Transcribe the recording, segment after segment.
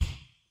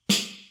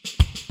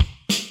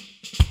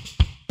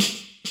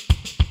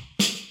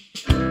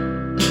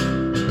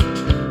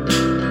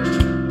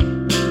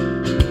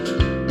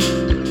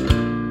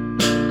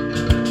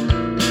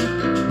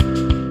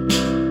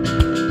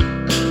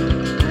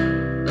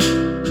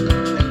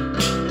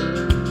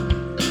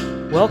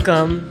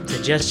Welcome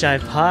to Just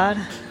Jive Pod,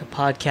 a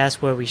podcast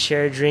where we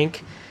share a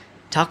drink,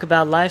 talk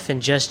about life, and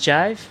just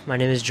jive. My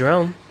name is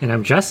Jerome. And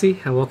I'm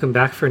Jesse, and welcome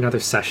back for another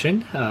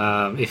session.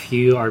 If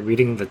you are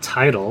reading the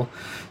title,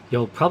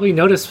 you'll probably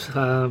notice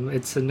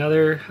it's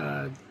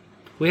another.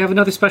 We have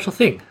another special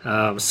thing.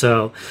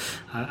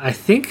 I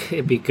think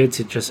it'd be good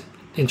to just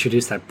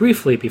introduce that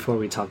briefly before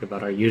we talk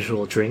about our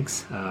usual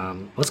drinks.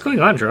 What's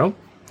going on, Jerome?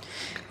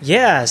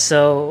 Yeah,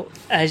 so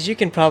as you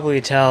can probably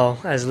tell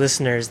as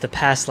listeners, the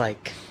past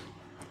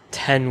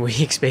 10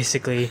 weeks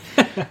basically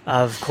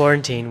of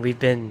quarantine, we've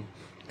been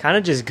kind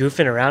of just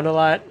goofing around a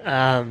lot,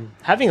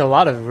 having a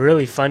lot of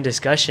really fun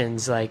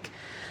discussions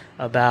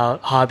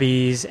about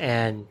hobbies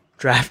and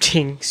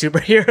drafting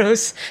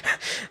superheroes.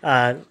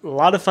 A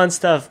lot of fun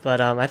stuff,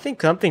 but I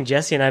think something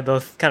Jesse and I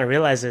both kind of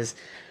realize is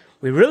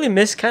we really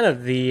miss kind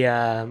of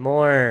the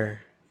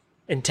more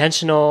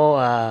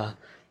intentional,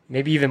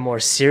 maybe even more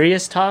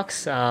serious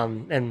talks,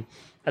 and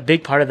a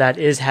big part of that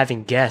is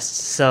having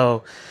guests.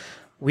 So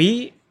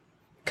we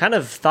kind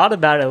of thought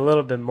about it a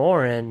little bit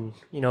more, and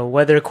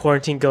whether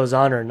quarantine goes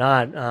on or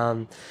not,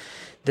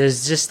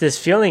 there's just this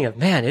feeling of,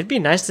 man, it'd be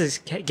nice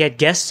to get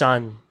guests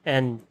on.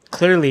 And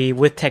clearly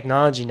with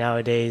technology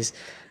nowadays,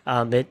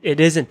 it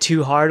isn't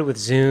too hard with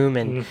Zoom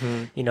and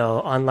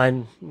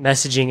online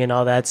messaging and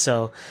all that.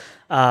 So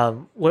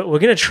we're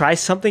gonna try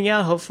something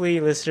out.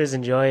 Hopefully listeners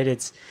enjoy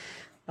it.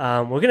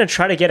 We're gonna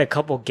try to get a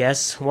couple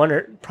guests, one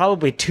or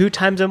probably 2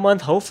 times a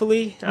month,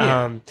 hopefully.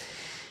 Yeah.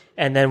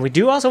 And then we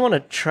do also want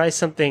to try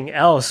something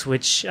else,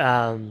 which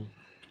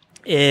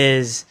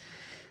is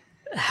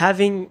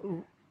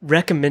having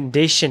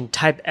recommendation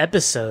type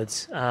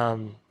episodes.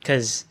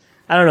 Because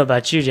I don't know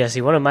about you,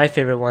 Jesse. One of my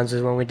favorite ones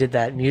was when we did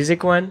that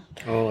music one.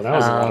 Oh, that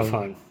was a lot of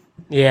fun.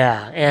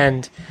 Yeah,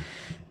 and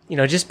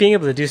just being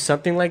able to do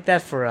something like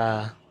that for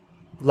a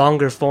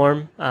longer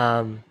form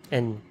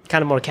and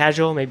kind of more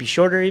casual, maybe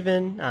shorter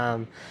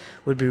even,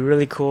 would be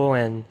really cool.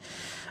 And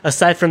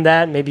aside from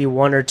that, maybe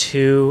 1 or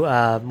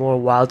 2 more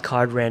wild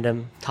card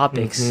random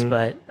topics.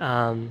 But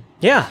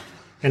yeah.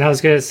 And I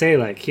was going to say,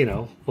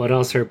 what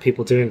else are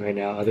people doing right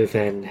now other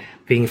than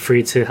being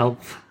free to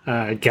help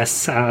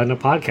guests on a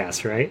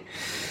podcast, right?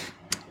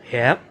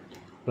 Yep.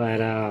 But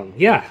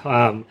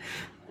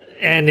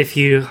and if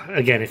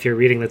you're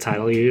reading the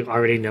title, you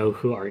already know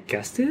who our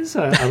guest is,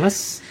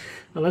 unless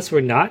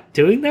we're not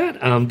doing that.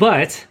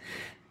 But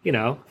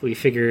we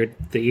figured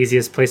the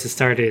easiest place to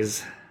start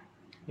is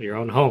your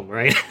own home,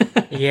 right?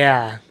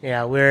 Yeah,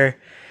 we're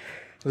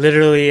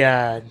literally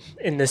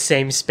in the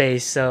same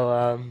space.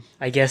 So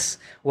I guess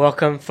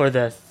welcome for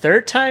the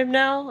 3rd time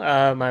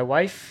now, my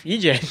wife,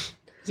 Yijen.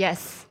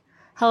 Yes.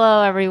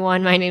 Hello,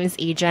 everyone. My name is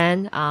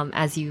Yijen.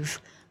 As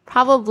you've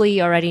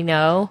probably already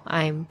know,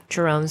 I'm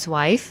Jerome's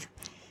wife,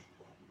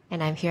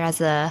 and I'm here as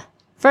the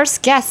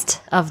first guest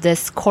of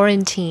this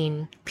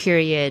quarantine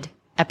period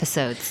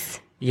episodes.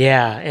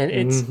 Yeah, and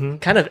it's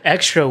kind of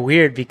extra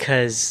weird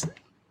because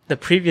the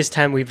previous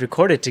time we've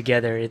recorded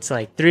together, it's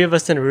 3 of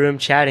us in a room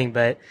chatting,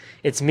 but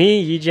it's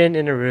me, Yijen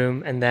in a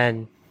room, and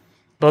then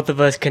both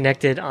of us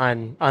connected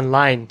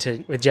online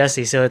with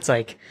Jesse. So it's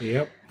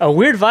yep. A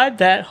weird vibe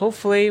that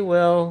hopefully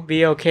will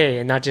be okay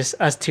and not just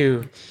us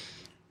 2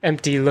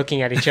 empty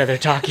looking at each other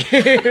talking.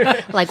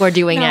 Like we're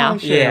doing now. I'm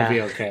sure it'll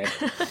be okay.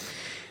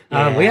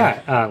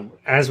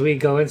 As we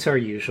go into our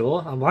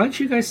usual, why don't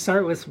you guys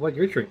start with what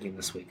you're drinking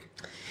this week?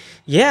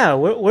 Yeah,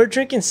 we're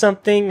drinking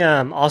something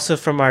also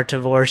from our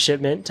Tavour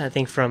shipment, I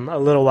think from a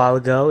little while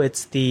ago. I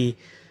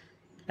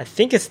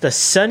think it's the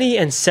Sunny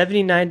and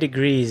 79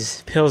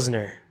 Degrees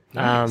Pilsner.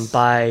 Nice.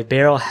 By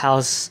Barrel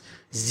House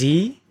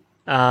Z,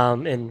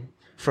 and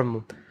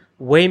from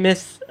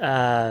Weymouth,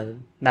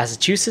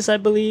 Massachusetts, I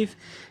believe,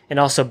 and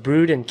also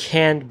brewed and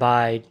canned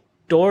by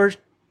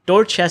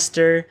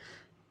Dorchester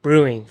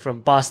Brewing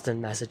from Boston,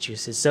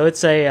 Massachusetts. So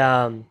it's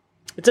a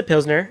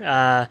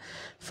Pilsner,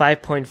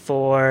 5.4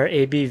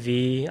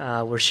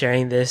 ABV. We're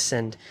sharing this,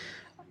 and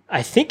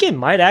I think it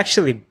might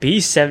actually be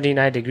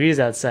 79 degrees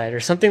outside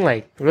or something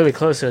really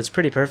close. So it's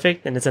pretty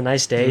perfect, and it's a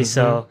nice day.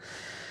 So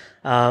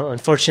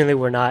unfortunately,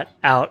 we're not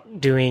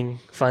out doing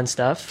fun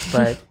stuff,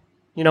 but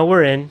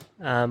we're in.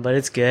 But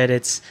it's good.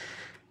 It's,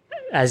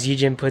 as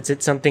Yijen puts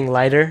it, something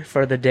lighter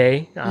for the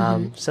day.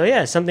 So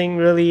yeah, something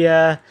really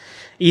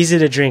easy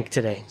to drink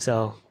today.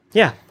 So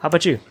yeah, how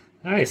about you?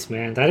 Nice,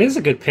 man. That is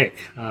a good pick.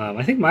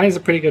 I think mine is a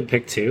pretty good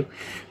pick too.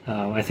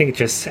 I think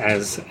just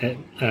as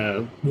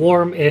a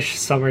warm-ish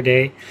summer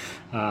day.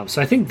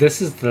 So I think this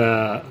is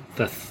the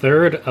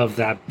 3rd of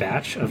that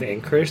batch of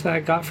Anchorage that I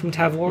got from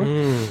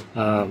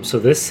Tavour. So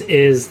this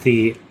is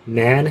the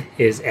Man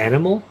is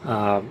Animal.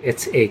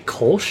 It's a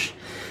Kolsch.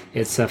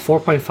 It's a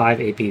 4.5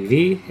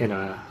 ABV in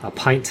a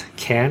pint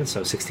can,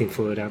 so 16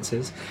 fluid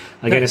ounces.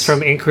 Again, nice. It's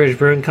from Anchorage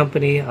Brewing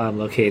Company,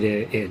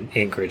 located in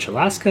Anchorage,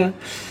 Alaska.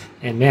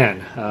 And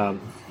man,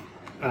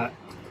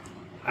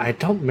 I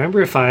don't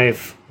remember if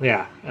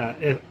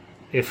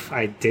if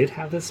I did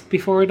have this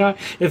before or not.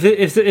 If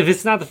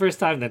it's not the first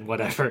time, then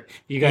whatever.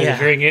 You guys are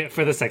hearing it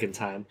for the second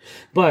time.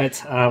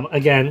 But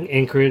again,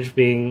 Anchorage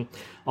being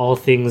all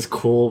things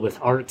cool with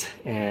art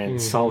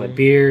and solid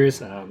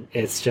beers.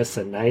 It's just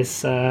a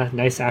nice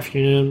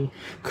afternoon,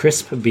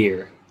 crisp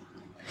beer.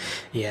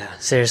 Yeah,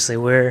 seriously,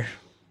 we're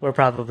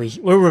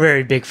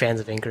very big fans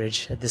of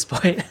Anchorage at this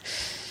point.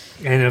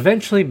 And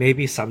eventually,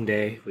 maybe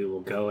someday, we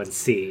will go and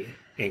see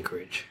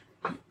Anchorage.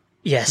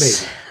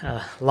 Yes,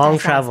 long That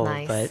sounds travel,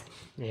 nice. but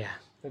yeah,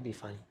 it'd be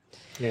fun.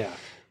 Yeah.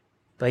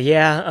 But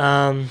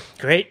yeah,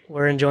 great.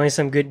 We're enjoying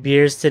some good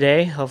beers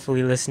today.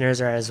 Hopefully,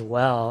 listeners are as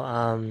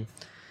well.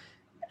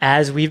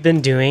 As we've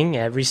been doing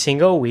every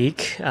single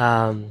week,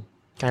 kind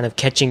of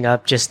catching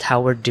up just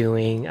how we're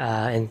doing.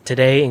 And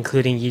today,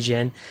 including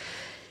Yijin,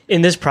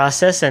 in this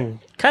process, and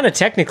kind of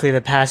technically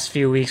the past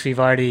few weeks, we've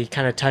already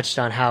kind of touched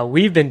on how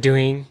we've been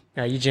doing,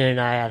 Yijin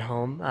and I at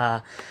home.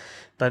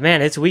 But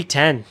man, it's week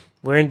 10.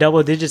 We're in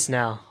double digits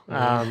now.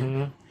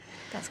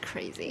 That's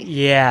crazy.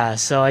 Yeah,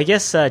 so I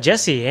guess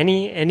Jesse,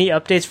 any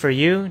updates for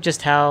you?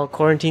 Just how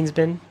quarantine's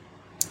been?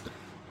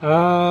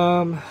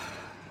 Not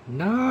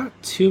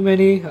too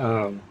many.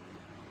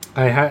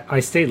 I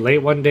stayed late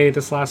one day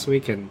this last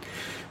week and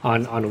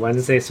on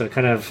Wednesday, so it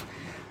kind of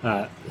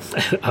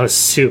I was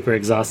super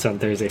exhausted on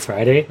Thursday,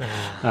 Friday.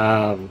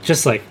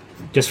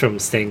 Just from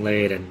staying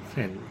late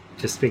and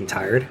just being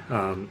tired.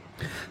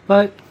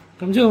 But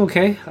I'm doing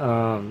okay.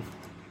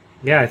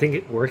 Yeah, I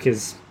think work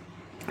is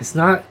it's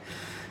not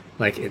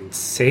like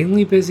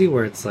insanely busy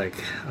where it's like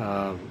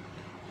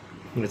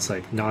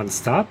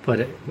nonstop,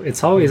 but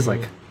it's always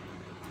like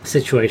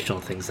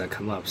situational things that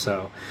come up.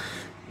 So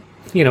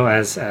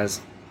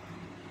as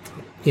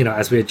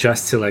we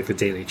adjust to like the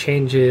daily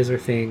changes or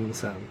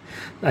things,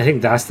 I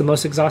think that's the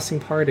most exhausting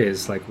part.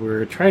 Is like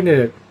we're trying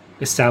to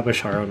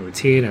establish our own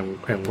routine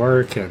and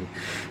work and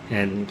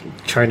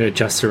trying to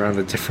adjust around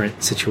the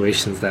different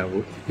situations that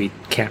we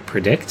can't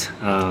predict.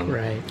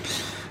 Right.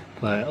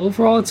 But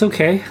overall, it's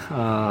okay.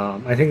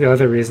 I think the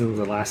other reason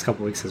the last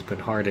couple weeks has been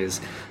hard is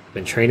I've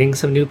been training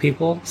some new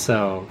people,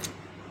 so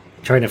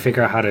trying to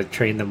figure out how to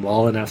train them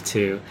well enough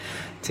to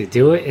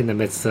do it in the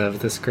midst of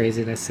this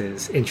craziness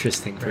is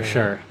interesting for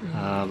sure.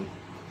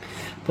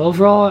 But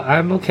overall,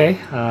 I'm okay.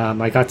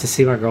 I got to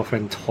see my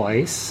girlfriend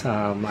twice.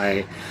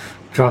 I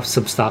dropped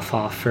some stuff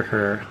off for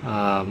her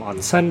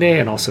on Sunday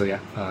and also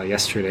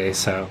yesterday.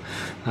 So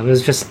it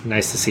was just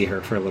nice to see her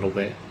for a little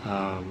bit.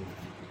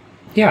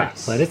 Yeah,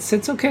 Nice. but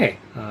it's okay.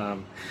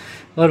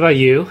 What about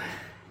you?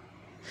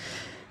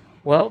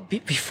 Well,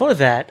 before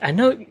that, I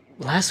know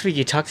last week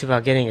you talked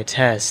about getting a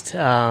test.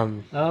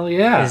 Oh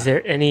yeah. Is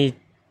there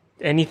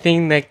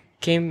anything that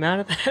came out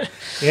of that?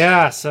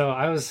 Yeah, so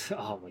I was.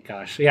 Oh my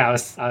gosh. Yeah,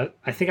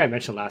 I think I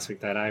mentioned last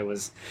week that I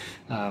was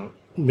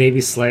maybe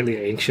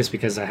slightly anxious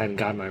because I hadn't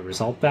gotten my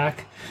result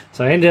back.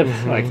 So I ended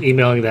up like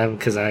emailing them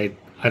because I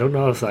don't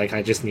know if like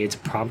I just needed to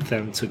prompt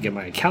them to get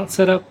my account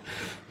set up.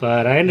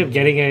 But I ended up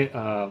getting it.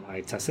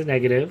 I tested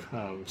negative.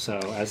 So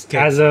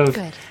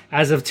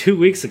as of 2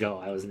 weeks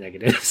ago, I was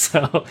negative.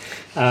 So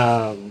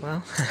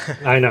Well,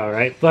 I know,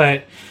 right?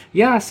 But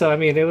yeah, so I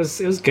mean, it was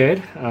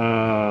good.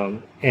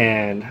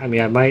 And I mean,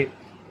 I might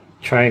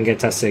try and get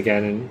tested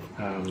again, in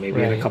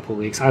maybe in Right. a couple of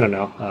weeks. I don't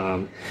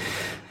know.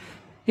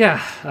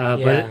 Yeah. Yeah.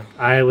 But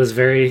I was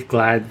very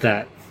glad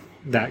that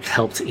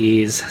helped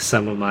ease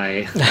some of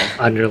my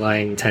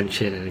underlying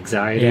tension and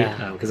anxiety.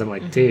 Yeah. Because I'm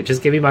like, dude,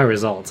 just give me my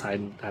results.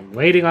 I'm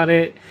waiting on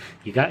it.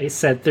 You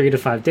said 3 to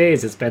 5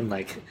 days. It's been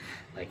like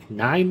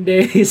 9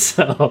 days.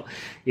 So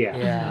yeah.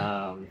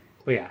 Yeah.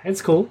 But yeah,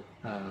 it's cool.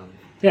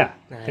 Yeah.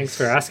 Nice. Thanks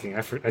for asking.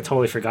 I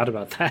totally forgot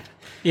about that.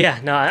 yeah,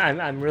 no,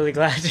 I'm really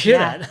glad to hear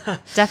Yeah.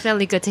 that.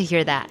 Definitely good to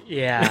hear that.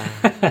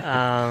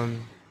 Yeah.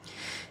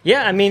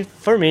 Yeah, I mean,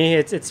 for me,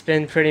 it's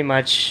been pretty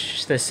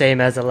much the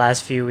same as the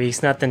last few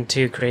weeks. Nothing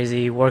too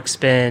crazy. Work's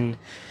been,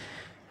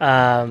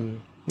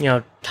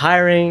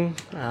 tiring,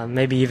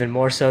 maybe even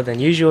more so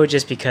than usual,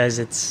 just because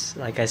it's,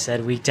 like I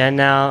said, week 10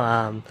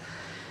 now.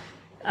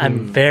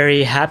 I'm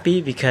very happy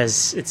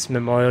because it's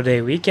Memorial Day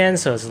weekend,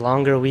 so it's a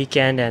longer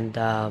weekend and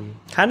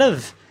kind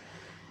of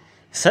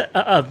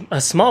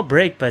a small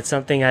break, but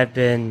something I've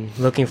been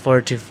looking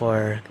forward to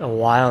for a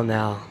while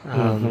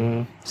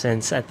now.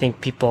 Since I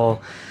think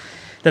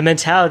the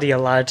mentality a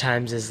lot of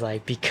times is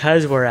like,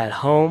 because we're at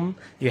home,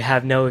 you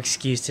have no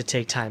excuse to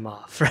take time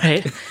off,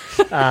 right?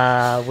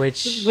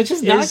 Which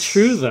is not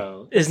true,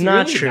 though. Is It's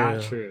not really true.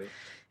 Not true.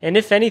 And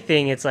if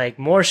anything, it's like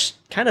more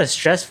kind of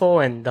stressful,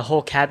 and the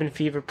whole cabin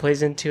fever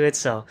plays into it.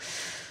 So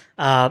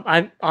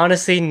I'm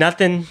honestly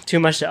nothing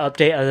too much to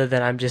update other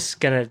than I'm just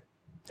going to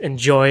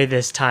enjoy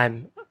this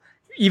time,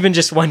 even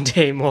just one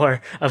day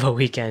more of a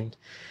weekend.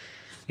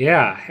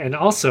 Yeah, and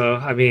also,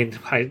 I mean,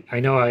 I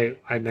know I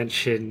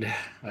mentioned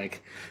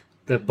like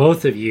the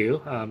both of you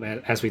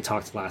as we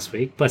talked last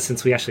week, but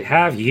since we actually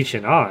have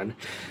Yichin on,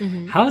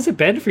 how has it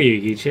been for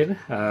you, Yichin?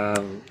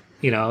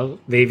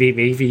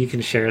 Maybe you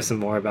can share some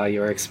more about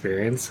your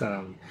experience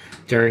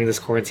during this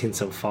quarantine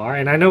so far.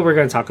 And I know we're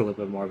going to talk a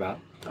little bit more about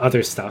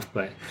other stuff,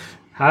 but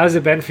how has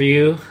it been for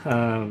you?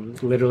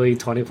 Literally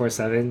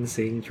 24/7,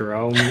 seeing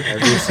Jerome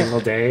every single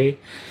day,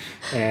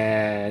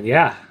 and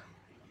yeah.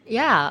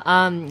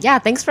 Yeah.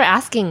 Thanks for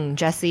asking,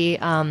 Jesse.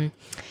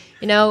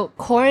 You know,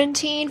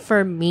 quarantine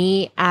for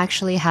me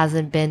actually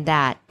hasn't been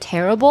that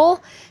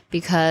terrible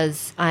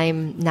because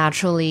I'm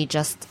naturally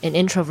just an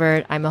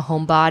introvert. I'm a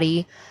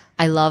homebody.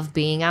 I love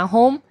being at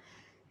home.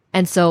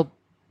 And so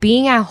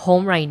being at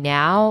home right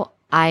now,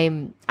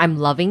 I'm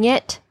loving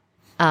it.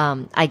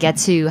 I get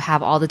to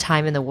have all the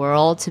time in the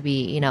world to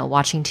be, you know,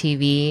 watching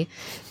TV,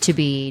 to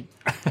be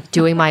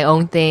doing my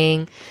own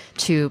thing,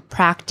 to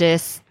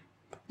practice,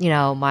 you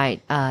know,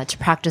 to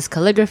practice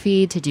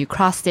calligraphy, to do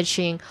cross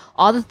stitching,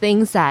 all the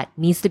things that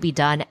needs to be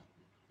done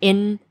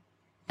in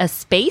a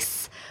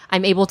space,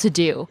 I'm able to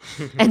do.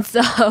 And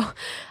so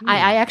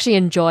I actually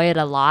enjoy it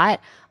a lot.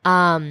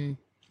 I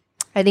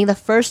think the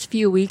first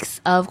few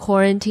weeks of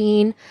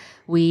quarantine,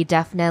 we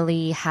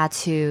definitely had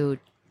to,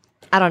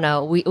 I don't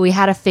know, we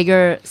had to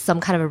figure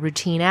some kind of a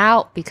routine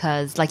out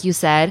because, like you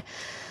said,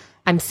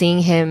 I'm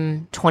seeing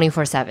him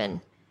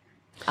 24/7.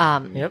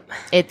 Yep.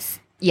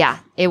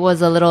 It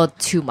was a little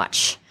too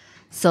much.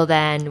 So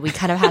then we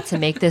kind of had to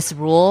make this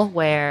rule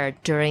where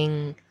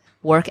during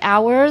work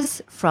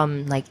hours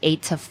from like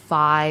 8 to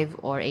 5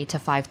 or 8 to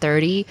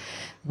 5:30,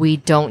 we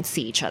don't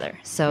see each other.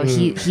 So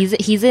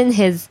he's in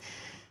his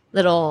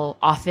little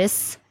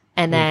office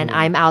and then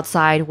I'm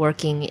outside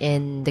working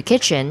in the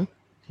kitchen.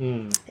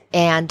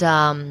 And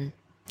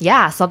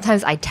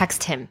sometimes I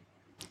text him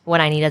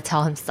when I need to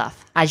tell him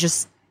stuff. I'm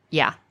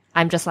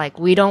just like,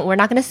 we're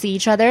not going to see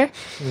each other.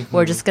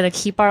 We're just going to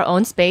keep our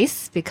own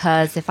space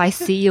because if I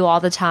see you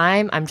all the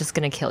time, I'm just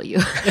going to kill you.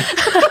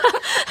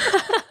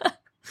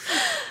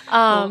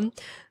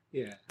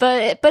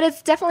 But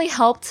it's definitely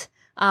helped.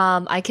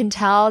 I can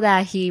tell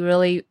that he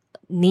really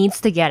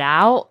needs to get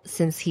out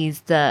since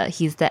he's the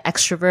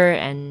extrovert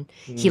and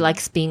he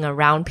likes being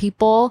around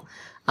people.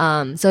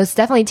 So it's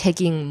definitely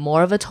taking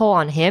more of a toll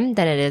on him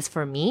than it is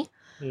for me.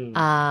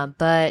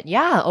 But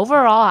yeah,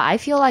 overall, I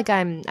feel like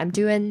I'm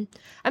doing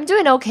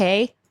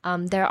okay.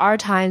 There are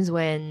times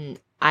when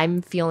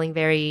I'm feeling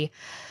very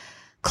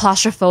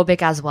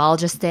claustrophobic as well,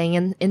 just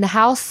staying in the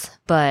house.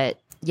 But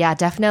yeah,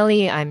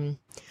 definitely I'm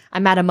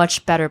at a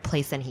much better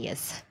place than he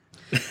is.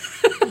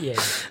 Yeah.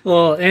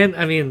 Well, and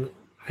I mean,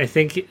 I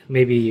think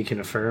maybe you can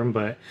affirm,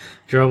 but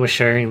Jerome was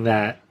sharing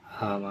that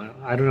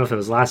I don't know if it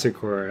was last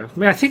week or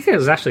I think it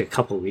was actually a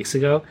couple of weeks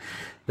ago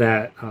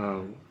that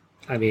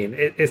I mean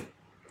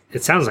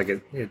it sounds like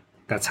it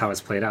that's how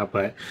it's played out,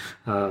 but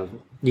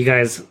you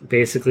guys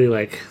basically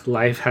like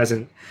life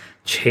hasn't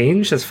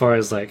changed as far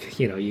as like,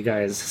 you know, you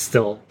guys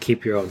still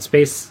keep your own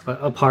space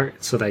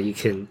apart so that you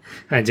can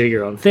kind of do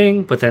your own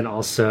thing, but then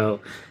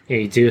also, you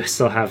know, you do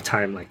still have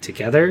time like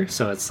together,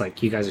 so it's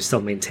like you guys are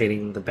still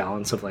maintaining the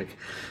balance of like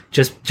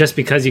just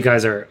because you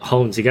guys are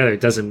home together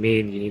doesn't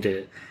mean you need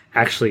to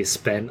actually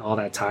spend all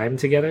that time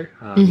together.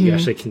 You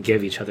actually can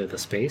give each other the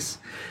space,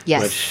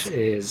 which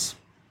is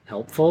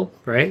helpful,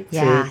 right?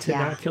 To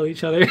not kill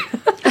each other.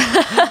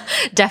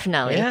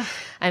 Definitely. Yeah.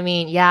 I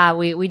mean,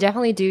 we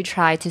definitely do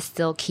try to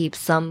still keep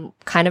some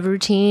kind of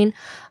routine.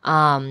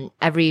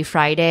 Every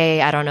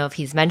Friday, I don't know if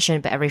he's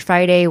mentioned, but every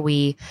Friday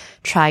we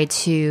try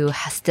to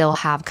still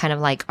have kind of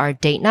like our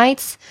date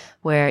nights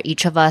where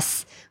each of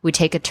us, we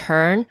take a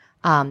turn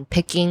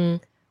picking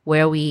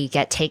where we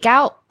get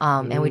takeout.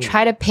 And we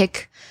try to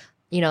pick,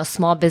 you know,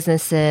 small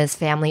businesses,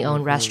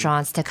 family-owned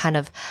restaurants to kind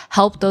of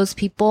help those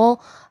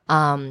people.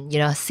 You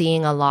know,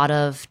 seeing a lot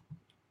of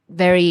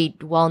very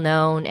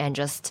well-known and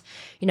just,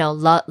 you know,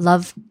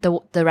 love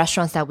the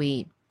restaurants that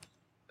we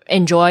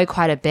enjoy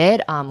quite a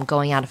bit,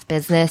 going out of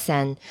business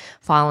and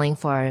filing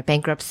for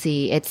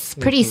bankruptcy. It's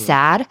pretty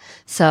sad.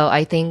 So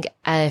I think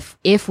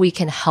if we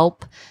can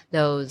help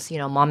those, you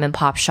know, mom and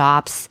pop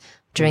shops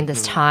during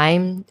this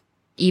time,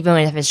 even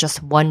if it's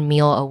just one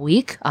meal a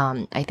week,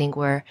 I think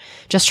we're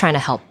just trying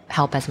to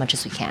help as much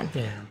as we can.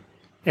 Yeah.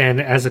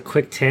 And as a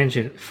quick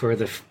tangent for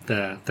the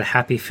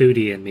happy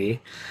foodie in me,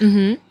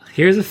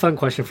 here's a fun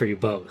question for you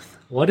both.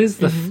 What is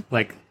the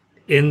like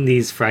in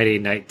these Friday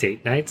night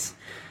date nights?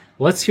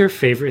 What's your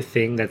favorite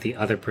thing that the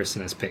other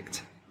person has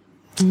picked?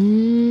 I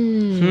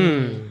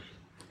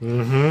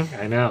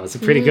know, it's a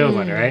pretty good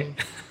one, right?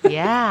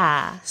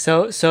 Yeah.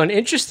 So an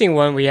interesting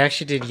one we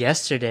actually did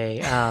yesterday.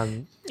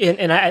 And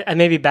I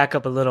maybe back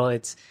up a little.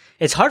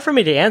 It's hard for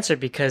me to answer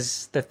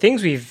because the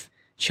things we've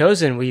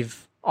chosen,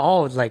 we've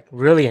all like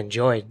really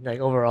enjoyed, like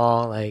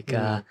overall, like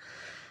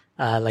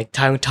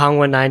Tong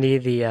 190,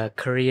 the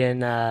Korean,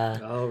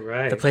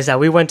 the place that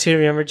we went to.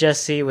 Remember,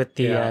 Jesse, with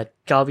the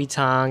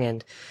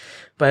galbitang,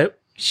 but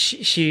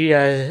she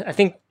I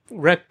think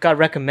got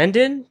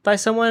recommended by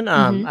someone.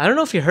 I don't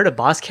know if you heard of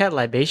Boss Cat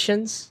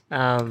Libations,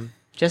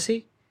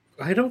 Jesse.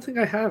 I don't think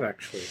I have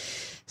actually.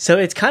 So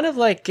it's kind of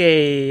like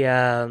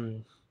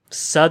a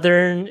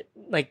southern,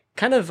 like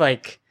kind of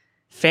like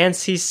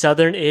fancy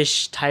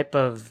southern-ish type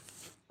of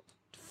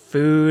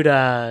food.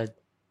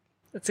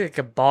 It's like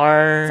a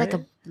bar. It's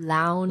like a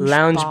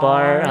lounge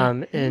bar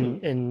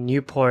in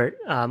Newport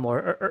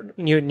or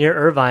near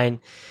Irvine.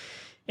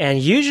 And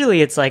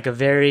usually it's like a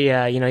very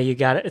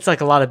it's like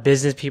a lot of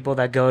business people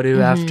that go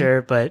to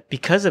after, but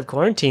because of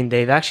quarantine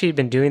they've actually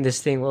been doing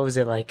this thing. What was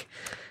it, like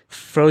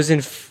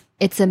frozen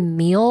it's a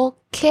meal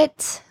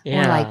kit or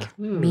Yeah. like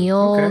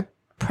meal okay.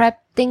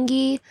 prep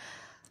thingy.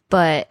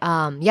 But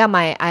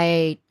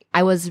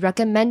I was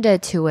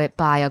recommended to it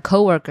by a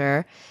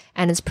coworker,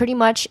 and it's pretty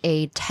much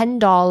a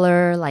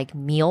 $10 like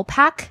meal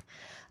pack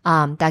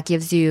that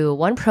gives you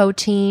one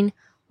protein,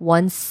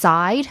 one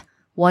side,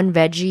 one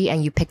veggie,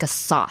 and you pick a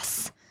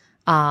sauce.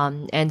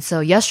 And so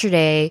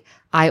yesterday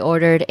I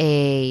ordered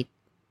a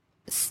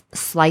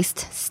sliced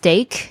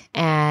steak,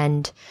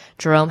 and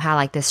Jerome had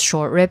like this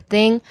short rib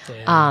thing.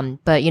 Yeah.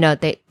 But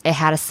it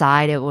had a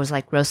side. It was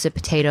like roasted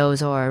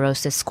potatoes or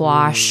roasted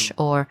squash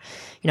or,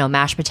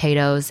 mashed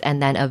potatoes,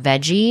 and then a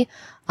veggie,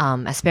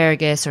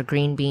 asparagus or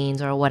green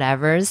beans or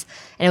whatever's.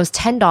 And it was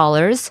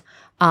 $10.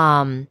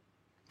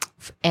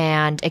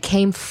 And it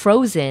came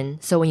frozen.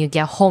 So when you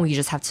get home, you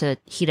just have to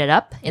heat it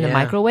up in the Yeah.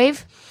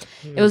 microwave.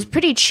 It was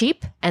pretty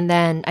cheap. And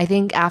then I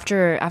think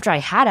after I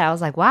had it, I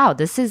was like, wow,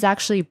 this is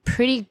actually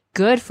pretty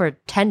good for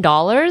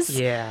 $10.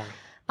 Yeah.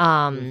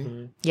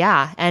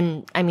 Yeah.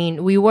 And I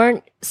mean, we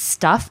weren't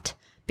stuffed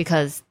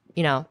because,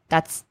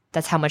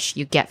 that's how much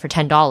you get for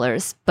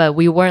 $10, but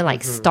we weren't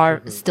like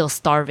still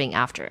starving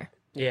after.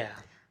 Yeah.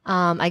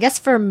 I guess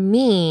for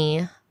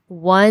me,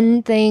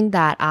 one thing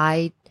that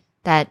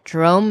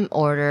Jerome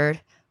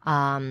ordered,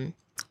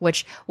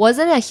 which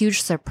wasn't a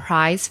huge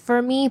surprise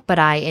for me, but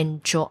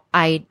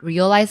I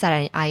realized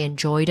that I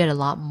enjoyed it a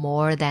lot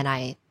more than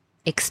I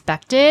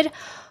expected,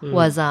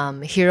 was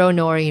Hiro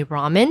Nori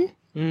ramen.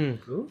 Ooh,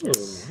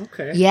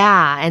 okay.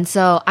 Yeah, and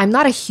so I'm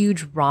not a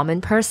huge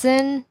ramen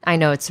person. I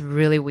know it's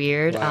really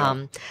weird.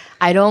 Wow.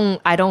 I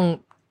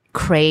don't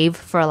crave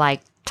for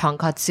like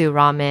tonkatsu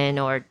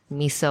ramen or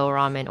miso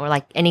ramen or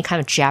like any kind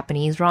of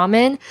Japanese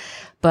ramen.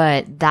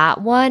 But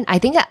that one, I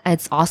think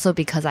it's also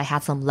because I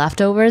had some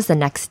leftovers the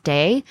next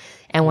day.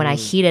 And when I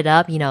heat it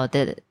up,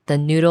 the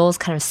noodles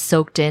kind of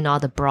soaked in all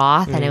the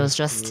broth, and it was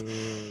just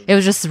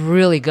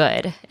really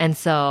good. And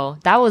so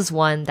that was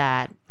one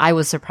that I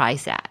was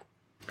surprised at.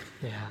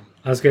 Yeah.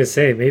 I was gonna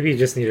say maybe you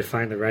just need to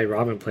find the right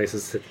ramen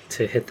places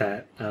to hit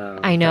that.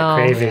 I know.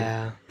 That craving.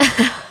 Yeah.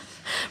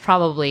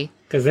 Probably.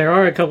 Because there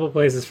are a couple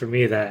places for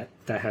me that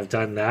have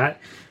done that,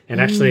 and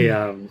actually,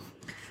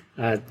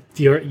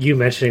 you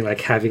mentioning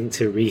like having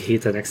to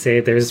reheat the next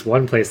day. There's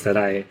one place that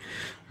I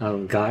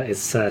got.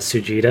 It's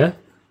Sujita.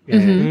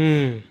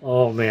 And,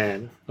 oh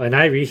man, when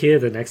I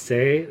reheated the next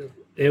day,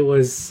 it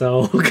was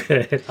so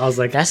good. I was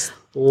like,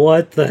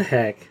 what the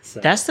heck? So,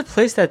 That's the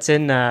place that's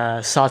in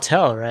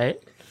Sawtell, right?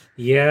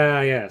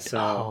 yeah.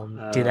 So,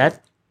 Dude,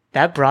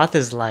 that broth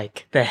is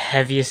like the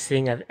heaviest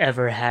thing I've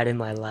ever had in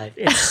my life.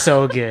 It's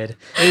so good.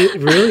 it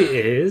really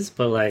is,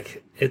 but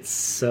like it's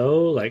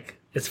so like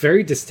it's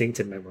very distinct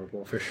and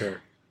memorable for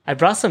sure. I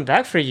brought some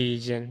back for you,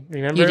 Eugene.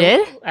 Remember? You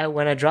did?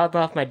 When I dropped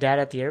off my dad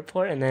at the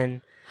airport, and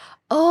then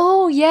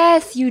Oh,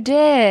 yes, you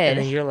then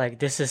did. you're like,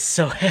 "This is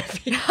so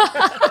heavy,"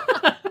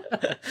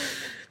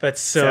 but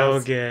so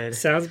good.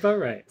 Sounds about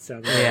right.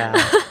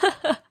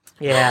 Yeah,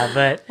 yeah.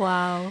 But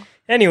Wow.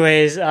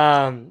 anyways,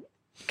 kind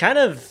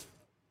of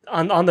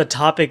on the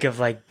topic of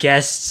like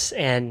guests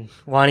and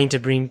wanting to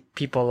bring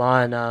people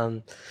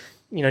on,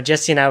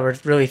 Jesse and I were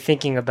really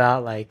thinking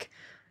about like,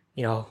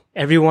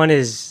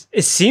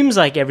 it seems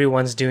like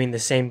everyone's doing the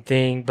same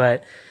thing,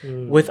 but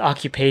with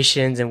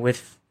occupations and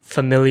with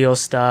familial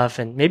stuff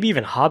and maybe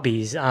even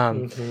hobbies,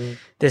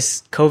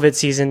 this COVID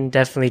season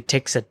definitely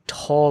takes a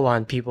toll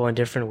on people in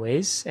different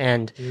ways.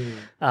 And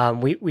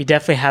we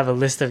definitely have a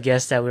list of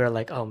guests that we were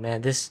like, oh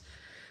man, this,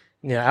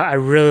 I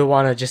really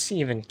want to just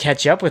even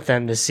catch up with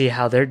them to see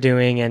how they're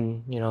doing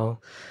and,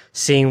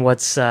 seeing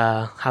what's,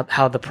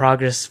 how the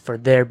progress for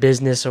their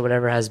business or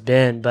whatever has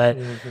been. But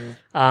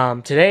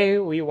today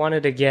we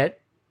wanted to get,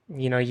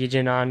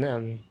 Eugene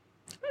on,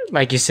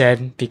 like you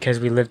said, because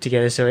we lived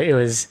together. So it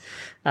was,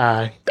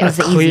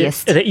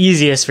 the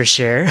easiest for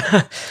sure.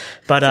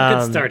 But, It's a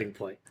good starting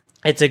point.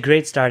 it's a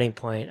great starting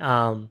point.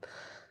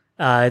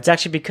 It's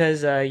actually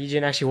because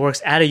Eugene actually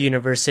works at a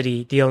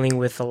university dealing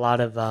with a lot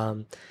of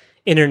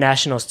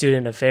international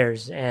student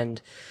affairs. And,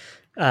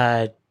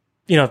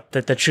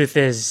 the truth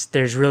is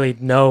there's really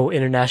no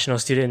international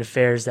student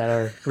affairs that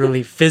are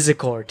really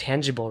physical or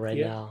tangible right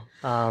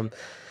now.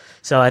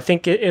 So I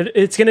think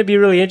it's going to be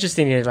really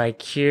interesting to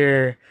like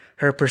hear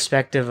her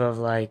perspective of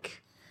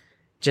like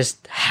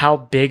just how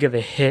big of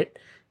a hit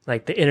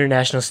like the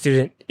international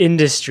student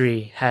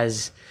industry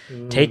has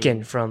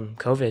taken from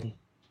COVID.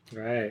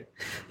 Right.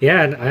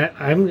 Yeah, and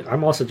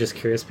I'm also just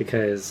curious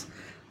because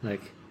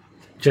like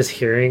just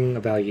hearing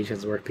about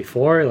Eugene's work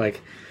before,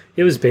 like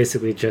it was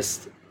basically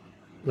just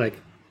like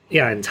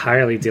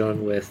entirely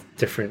dealing with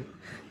different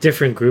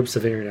groups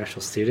of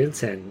international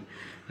students, and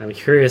I'm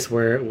curious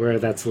where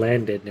that's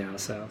landed now.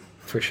 So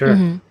for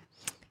sure.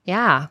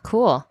 Yeah,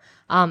 cool.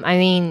 I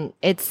mean,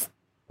 if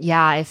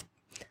I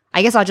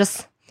guess I'll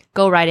just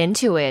go right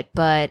into it,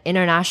 but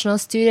international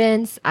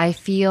students, I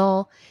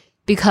feel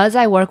because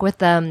I work with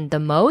them the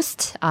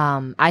most,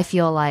 I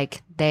feel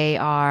like they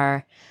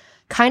are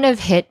kind of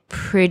hit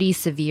pretty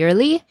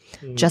severely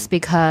just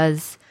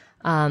because,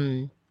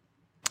 in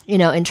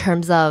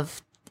terms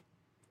of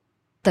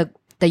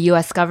the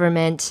U.S.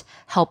 government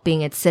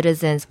helping its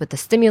citizens with the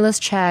stimulus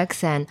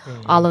checks and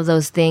all of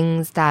those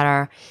things that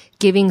are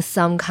giving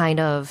some kind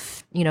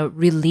of,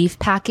 relief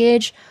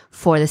package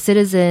for the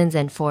citizens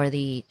and for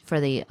the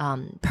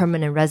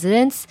permanent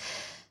residents,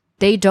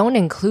 they don't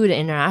include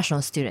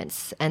international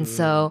students. And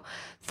so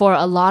for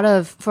a lot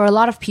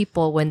of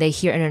people, when they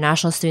hear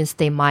international students,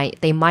 they might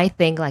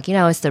think like,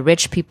 it's the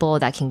rich people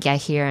that can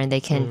get here and they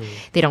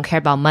don't care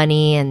about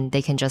money and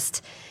they can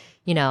just,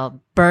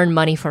 burn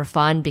money for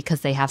fun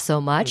because they have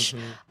so much.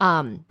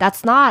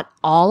 That's not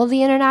all of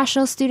the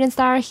international students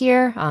that are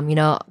here.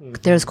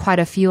 There's quite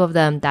a few of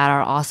them that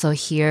are also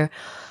here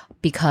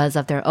because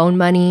of their own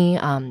money.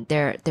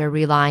 They're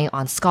relying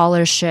on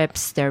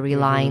scholarships. They're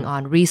relying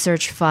on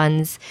research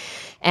funds.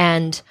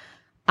 And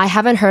I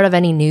haven't heard of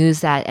any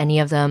news that any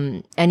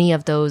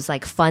of those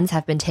like funds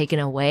have been taken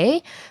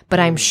away, but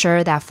I'm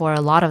sure that for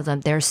a lot of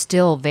them, they're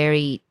still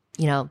very,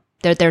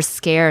 they're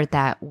scared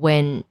that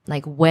when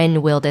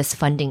will this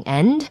funding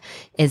end?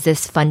 Is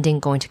this funding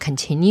going to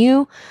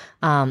continue?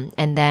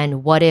 And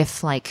then what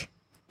if like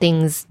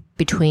things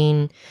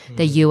between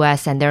the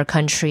US and their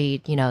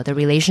country, the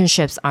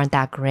relationships aren't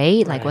that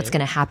great? Like what's going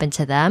to happen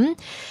to them?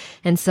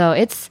 And so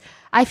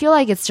I feel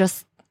like it's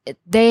just,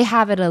 they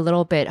have it a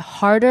little bit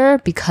harder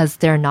because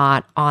they're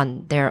not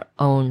on their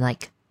own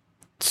like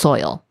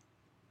soil.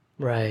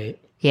 Right.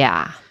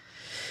 Yeah.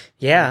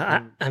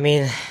 Yeah. I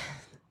mean,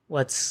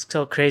 what's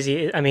so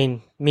crazy,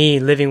 me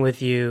living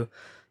with you,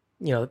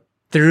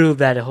 through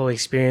that whole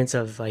experience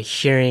of like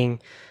hearing,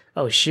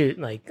 oh shoot,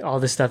 like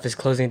all this stuff is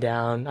closing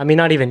down. I mean,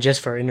 not even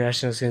just for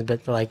international students,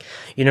 but for like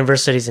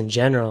universities in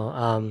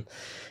general.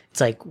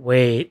 It's like,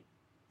 wait,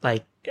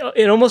 like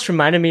it almost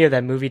reminded me of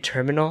that movie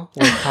Terminal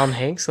with Tom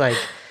Hanks, like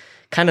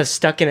kind of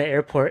stuck in an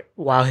airport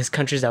while his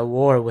country's at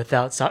war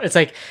without, it's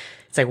like,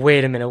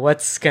 wait a minute,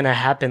 what's going to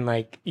happen?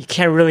 Like you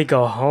can't really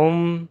go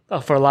home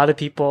for a lot of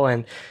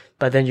people.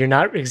 But then you're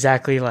not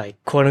exactly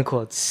like quote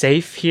unquote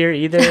safe here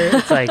either.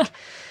 It's like,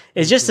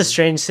 it's just a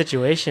strange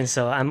situation.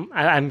 So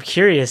I'm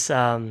curious,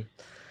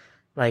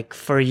 like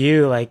for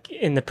you, like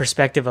in the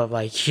perspective of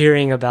like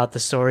hearing about the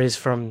stories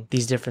from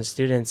these different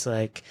students,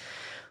 like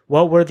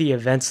what were the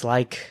events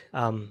like,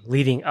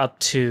 leading up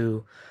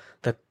to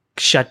the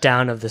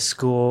shutdown of the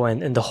school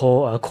and the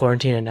whole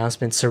quarantine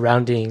announcement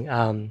surrounding,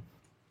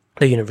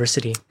 the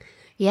university?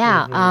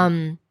 Yeah.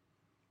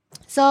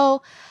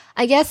 So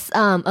I guess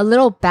a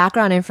little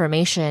background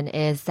information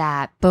is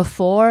that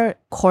before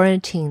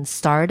quarantine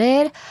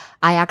started,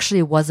 I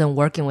actually wasn't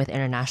working with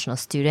international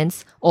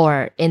students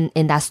or in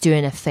that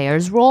student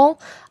affairs role.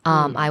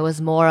 I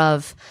was more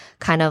of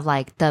kind of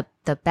like the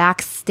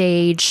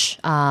backstage,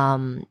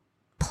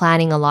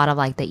 planning a lot of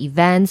like the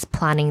events,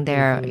 planning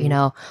their,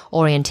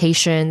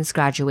 orientations,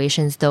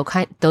 graduations,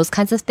 those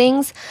kinds of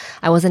things.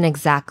 I wasn't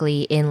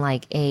exactly in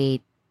like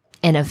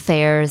an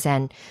affairs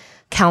and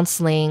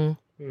counseling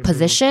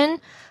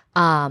position.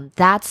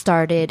 That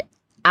started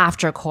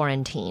after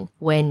quarantine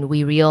when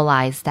we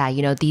realized that,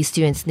 these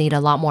students need a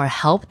lot more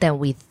help than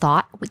we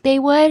thought they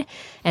would.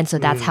 And so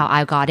that's how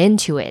I got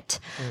into it.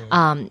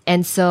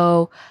 And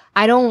so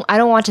I don't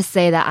want to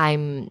say that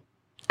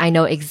I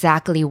know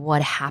exactly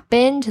what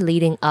happened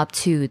leading up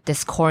to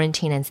this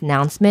quarantine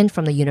announcement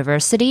from the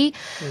university.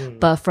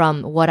 But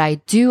from what I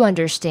do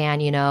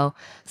understand,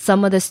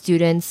 some of the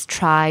students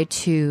tried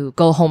to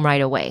go home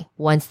right away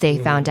once they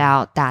found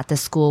out that the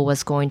school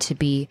was going to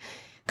be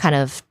kind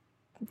of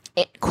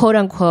quote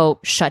unquote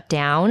shut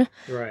down.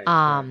 Right.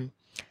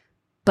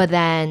 But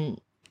then,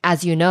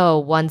 as you know,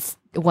 once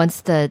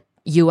the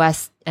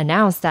US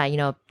announced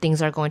that,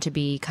 things are going to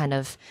be kind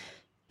of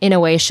in a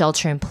way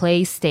shelter in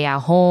place, stay at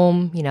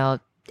home,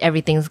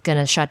 everything's going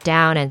to shut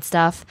down and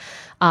stuff.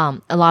 A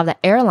lot of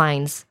the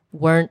airlines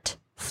weren't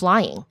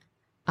flying.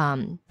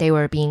 They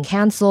were being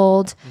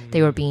canceled.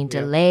 They were being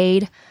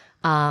delayed.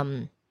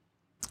 A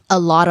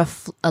lot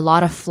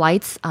of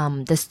flights,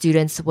 the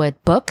students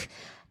would book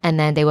and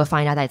then they would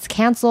find out that it's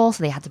canceled.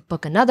 So they had to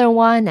book another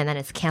one and then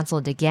it's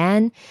canceled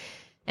again.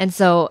 And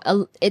so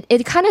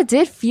it kind of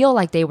did feel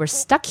like they were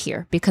stuck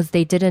here because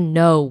they didn't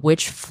know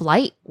which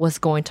flight was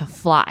going to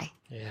fly.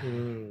 Yeah.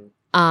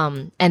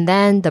 And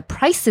then the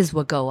prices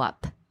would go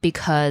up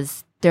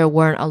because there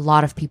weren't a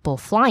lot of people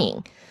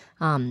flying.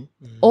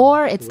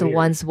 Or it's the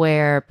ones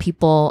where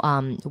people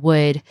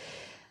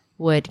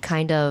would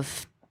kind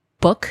of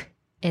book.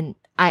 And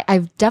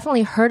I've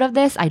definitely heard of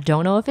this. I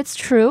don't know if it's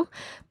true,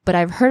 but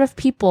I've heard of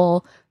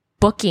people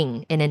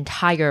booking an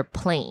entire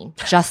plane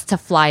just to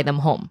fly them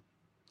home.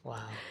 Wow.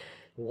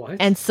 What?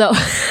 And so,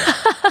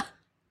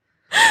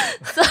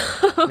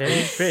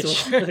 Very rich.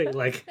 So,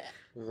 like,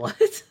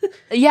 what?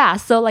 Yeah,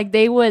 so like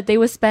they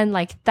would spend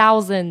like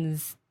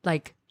thousands,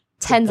 like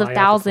tens of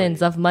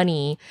thousands of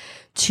money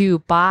to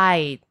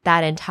buy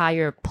that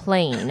entire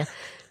plane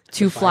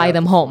to fly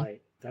them home.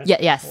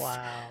 Yes.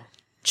 Wow.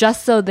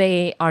 Just so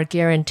they are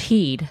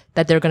guaranteed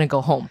that they're going to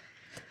go home.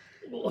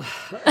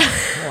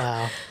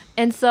 Wow.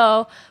 And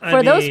so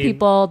for those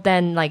people,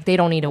 then like they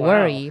don't need to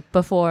worry.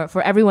 But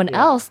for everyone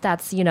else,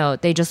 that's,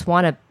 they just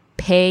want to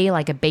pay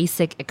like a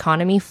basic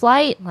economy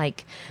flight,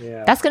 like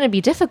that's going to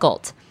be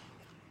difficult.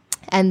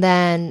 And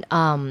then,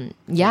 and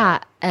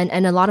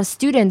a lot of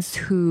students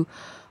who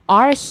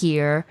are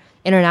here,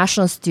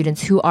 international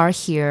students who are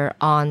here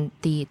on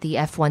the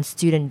F1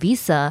 student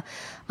visa,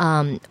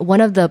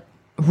 one of the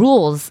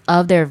rules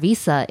of their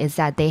visa is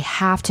that they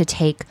have to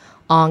take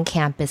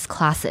on-campus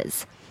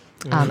classes,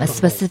 a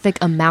specific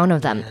amount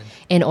of them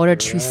in order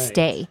to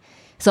stay.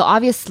 So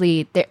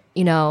obviously,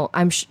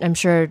 I'm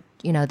sure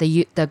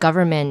the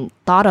government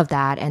thought of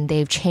that, and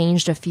they've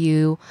changed a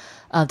few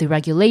of the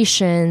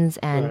regulations,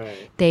 and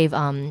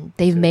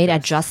they've made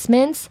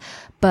adjustments.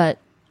 But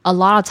a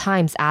lot of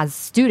times, as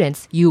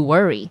students, you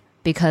worry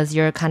because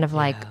you're kind of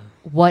like,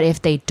 what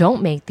if they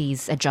don't make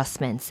these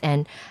adjustments?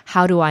 And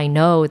how do I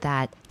know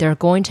that they're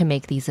going to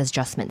make these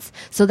adjustments?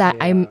 So that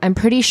I'm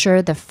pretty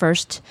sure the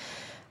first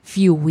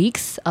few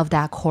weeks of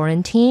that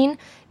quarantine,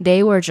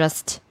 they were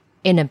just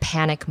in a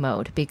panic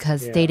mode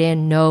because they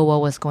didn't know what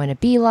was going to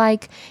be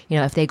like.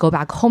 If they go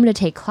back home to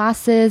take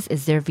classes,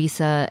 is their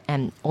visa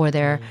or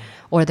their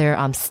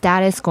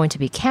status going to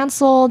be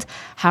canceled?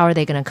 How are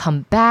they going to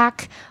come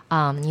back?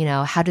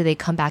 How do they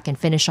come back and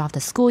finish off the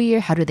school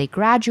year? How do they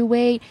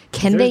graduate?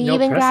 Can they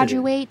even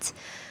graduate?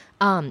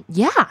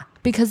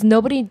 Because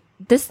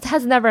this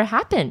has never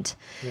happened.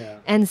 Yeah.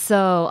 And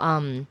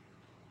so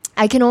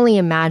I can only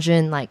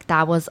imagine like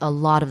that was a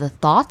lot of the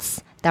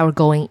thoughts that were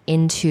going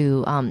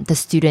into the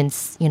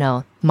students'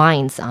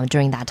 minds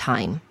during that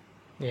time.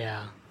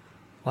 Yeah.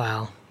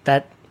 Wow.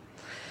 That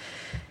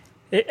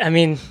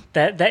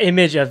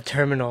image of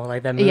terminal,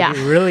 like that movie,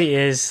 really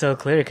is so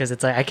clear because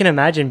it's like I can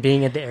imagine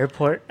being at the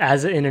airport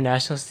as an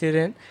international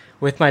student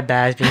with my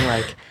bags, being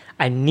like,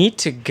 I need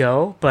to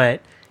go, but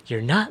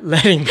you're not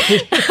letting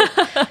me.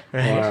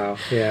 Right? Wow.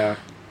 Yeah.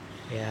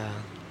 Yeah.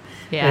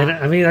 Yeah. And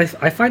I mean,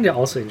 I find it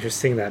also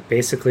interesting that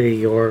basically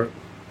your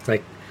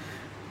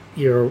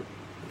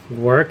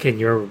work and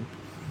your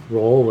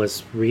role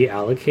was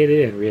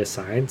reallocated and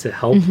reassigned to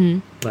help,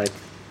 in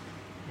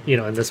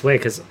this way,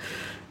 because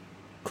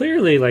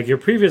clearly, like, your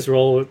previous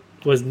role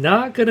was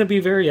not going to be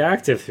very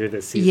active through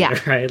this season,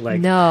 right?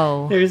 Like,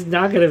 no, there's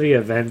not going to be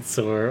events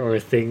or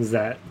things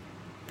that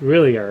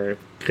really are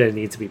going to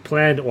need to be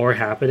planned or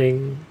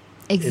happening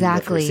in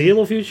the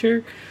foreseeable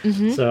future.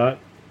 So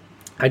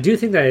I do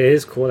think that it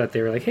is cool that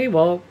they were like, hey,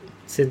 well,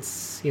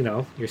 since,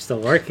 you're still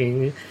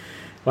working,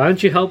 why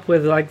don't you help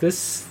with like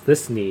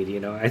this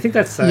need? I think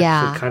that's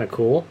actually kind of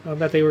cool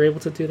that they were able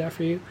to do that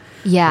for you.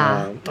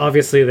 Yeah.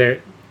 Obviously,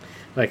 they're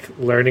like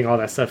learning all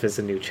that stuff is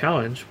a new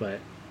challenge, but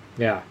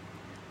yeah.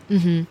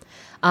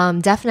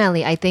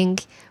 Definitely. I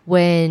think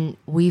when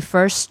we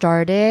first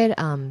started,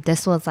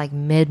 this was like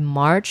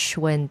mid-March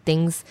when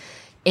things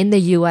in the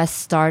US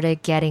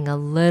started getting a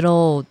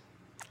little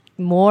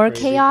more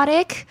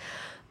chaotic.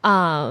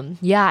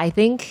 I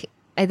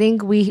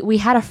think we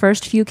had our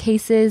first few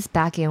cases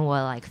back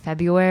in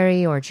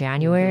February or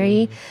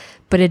January,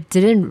 but it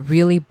didn't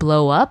really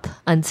blow up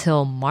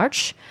until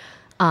March.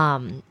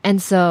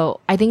 And so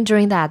I think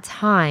during that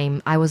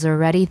time, I was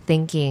already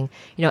thinking,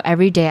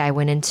 every day I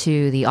went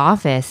into the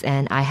office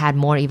and I had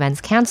more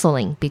events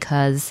canceling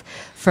because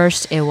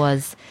first it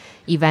was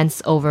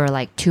events over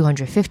like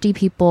 250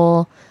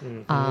 people.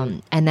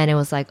 And then it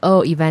was like,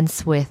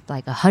 events with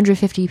like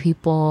 150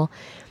 people.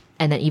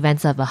 And then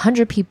events of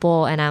 100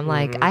 people. And I'm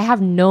like, I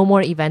have no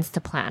more events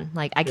to plan.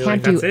 Like, I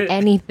can't do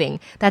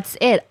anything. That's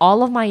it.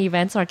 All of my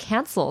events are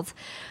canceled.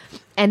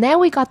 And then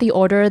we got the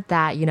order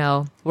that,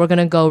 we're going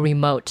to go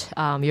remote.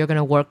 You're going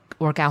to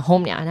work at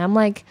home now. And I'm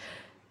like,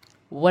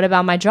 what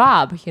about my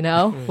job?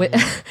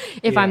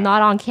 If I'm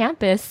not on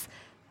campus,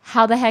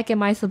 how the heck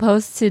am I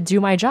supposed to do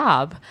my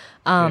job?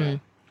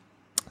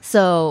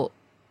 So,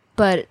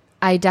 but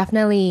I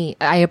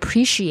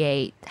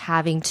appreciate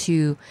having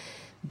to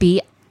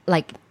be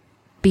like,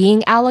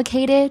 being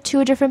allocated to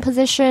a different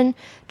position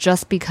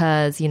just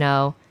because,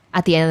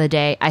 at the end of the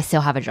day, I still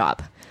have a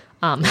job.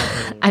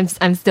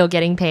 I'm still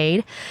getting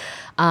paid.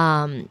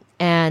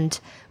 And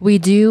we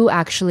do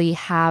actually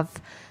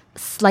have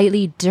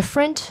slightly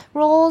different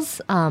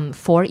roles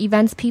for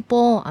events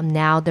people.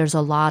 Now there's a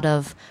lot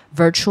of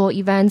virtual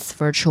events,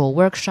 virtual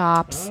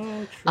workshops,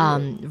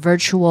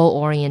 virtual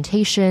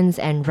orientations,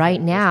 and right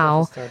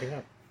now,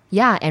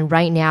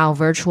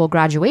 virtual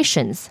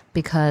graduations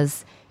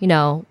because,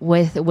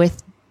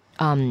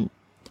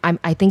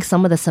 I think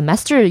some of the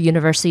semester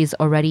universities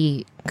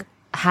already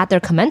had their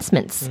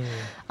commencements.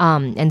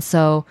 And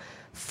so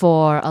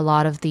for a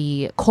lot of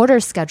the quarter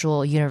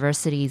schedule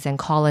universities and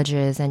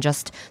colleges and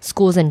just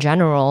schools in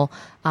general,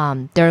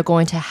 they're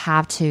going to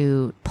have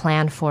to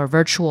plan for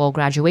virtual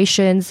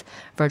graduations,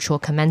 virtual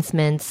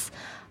commencements.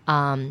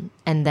 And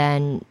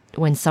then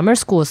when summer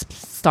school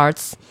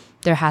starts,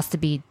 there has to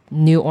be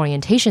new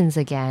orientations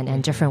again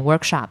and different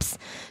workshops.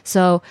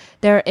 So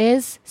there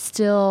is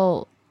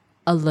still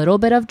a little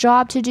bit of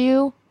job to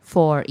do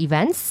for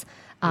events,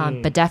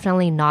 but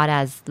definitely not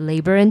as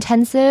labor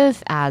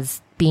intensive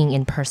as being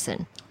in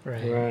person.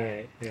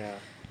 Right.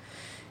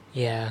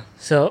 Yeah.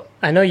 So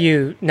I know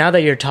now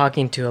that you're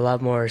talking to a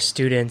lot more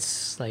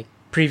students, like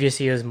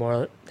previously it was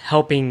more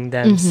helping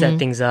them set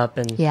things up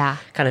and Yeah.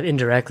 kind of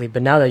indirectly.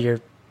 But now that you're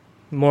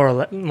more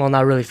or well,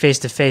 not really face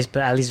to face,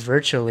 but at least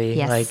virtually,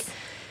 Yes. like,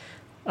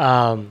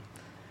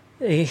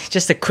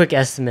 just a quick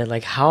estimate,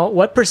 like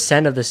what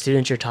 % of the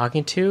students you're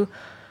talking to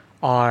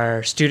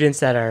are students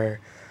that are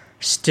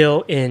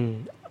still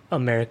in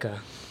America?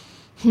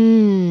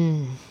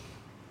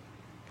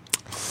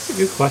 That's a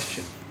good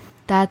question.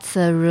 That's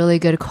a really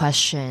good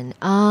question.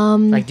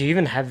 Like, do you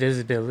even have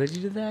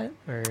visibility to that,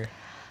 or?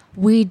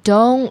 We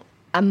don't,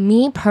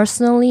 me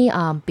personally,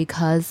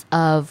 because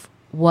of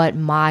what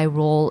my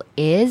role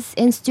is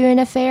in student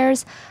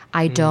affairs,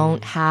 I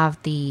don't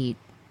have the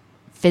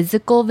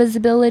physical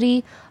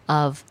visibility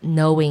of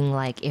knowing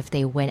like if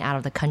they went out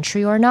of the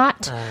country or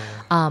not.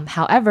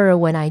 However,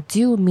 when I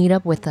do meet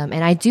up with them,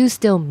 and I do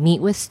still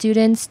meet with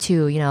students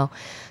to, you know,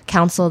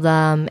 counsel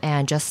them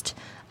and just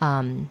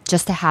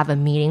to have a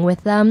meeting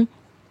with them,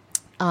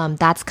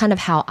 that's kind of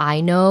how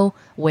I know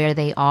where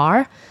they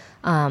are.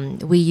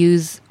 We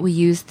use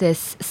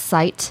this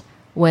site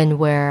when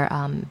we're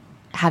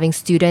having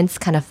students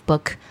kind of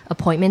book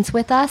appointments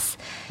with us.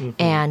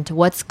 And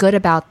what's good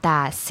about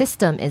that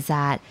system is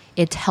that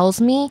it tells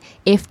me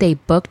if they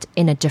booked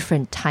in a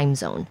different time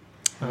zone.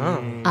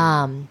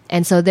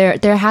 And so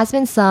there has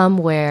been some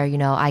where, you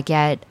know, I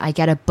get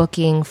a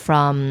booking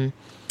from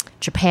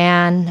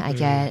Japan, I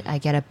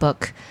get a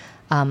book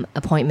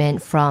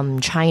appointment from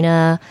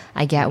China,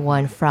 I get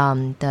one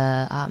from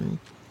the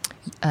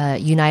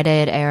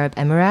United Arab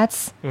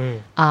Emirates.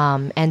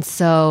 And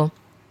so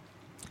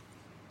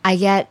I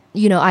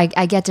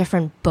get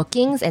different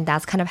bookings, and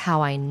that's kind of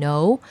how I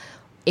know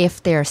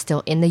if they're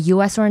still in the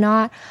US or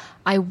not.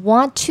 I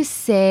want to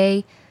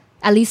say,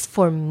 at least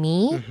for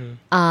me,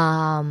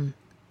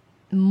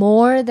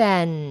 more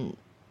than,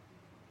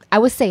 I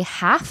would say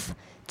half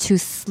to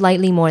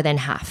slightly more than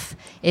half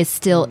is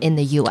still in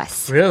the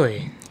US.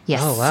 Really?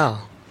 Yes. Oh, wow.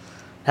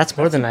 That's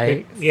more than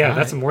I Yeah, thought.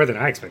 that's more than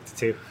I expected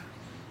too.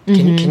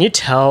 Can you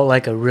tell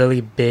like a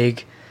really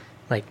big,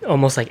 like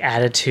almost like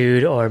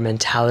attitude or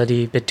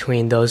mentality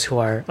between those who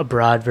are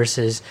abroad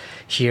versus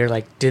here?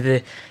 Like,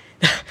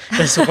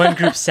 does one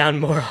group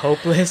sound more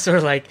hopeless, or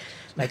like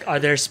are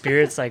their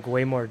spirits like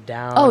way more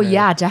down? Oh, or-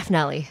 yeah,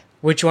 definitely.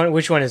 Which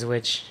one is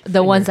which?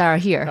 The ones that are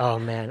here. Oh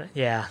man,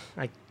 yeah.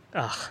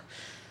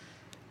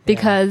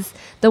 Because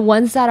the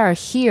ones that are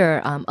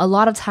here, a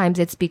lot of times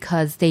it's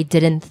because they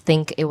didn't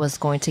think it was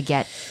going to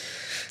get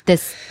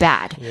this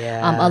bad.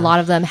 Yeah. A lot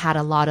of them had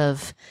a lot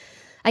of,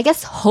 I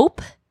guess,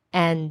 hope,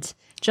 and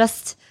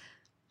just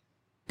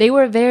they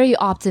were very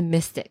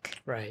optimistic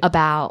Right.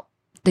 about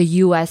the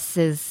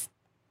US's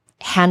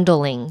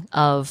handling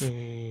of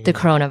the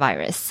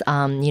coronavirus.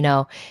 You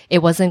know, it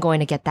wasn't going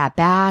to get that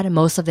bad.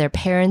 Most of their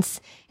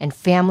parents and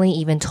family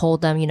even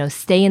told them, you know,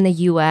 stay in the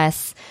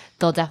US.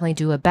 They'll definitely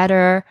do it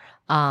better.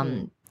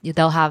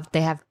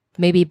 They have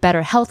maybe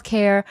better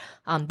healthcare.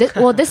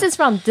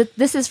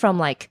 This is from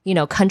like, you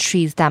know,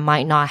 countries that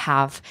might not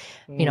have,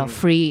 you know,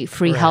 free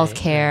Right,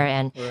 healthcare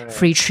and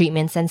free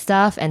treatments and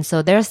stuff. And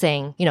so they're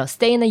saying, you know,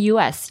 stay in the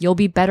US, you'll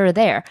be better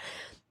there.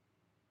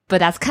 But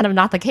that's kind of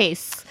not the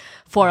case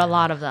for a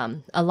lot of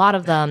them. A lot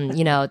of them,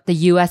 you know, the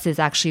US is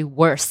actually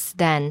worse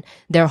than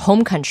their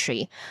home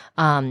country.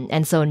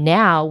 And so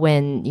now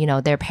when, you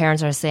know, their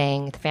parents are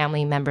saying,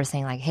 family members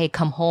saying like, hey,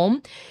 come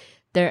home,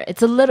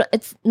 it's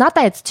not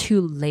that it's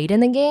too late in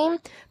the game,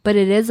 but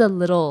it is a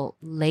little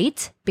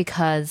late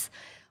because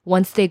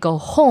once they go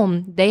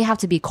home, they have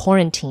to be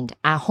quarantined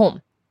at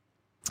home.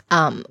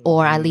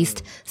 Or at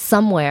least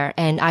somewhere.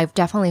 And I've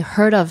definitely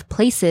heard of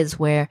places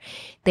where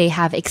they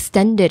have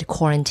extended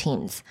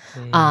quarantines.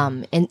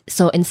 And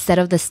so instead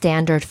of the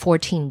standard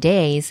 14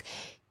 days,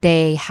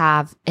 they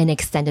have an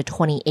extended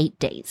 28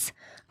 days.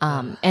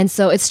 And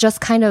so it's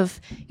just kind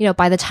of, you know,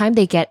 by the time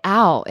they get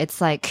out,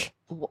 it's like,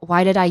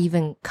 why did I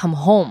even come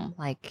home?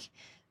 Like,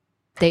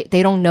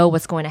 they don't know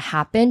what's going to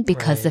happen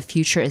because Right. the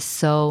future is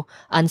so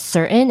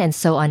uncertain and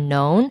so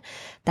unknown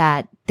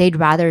that they'd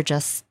rather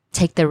just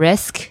take the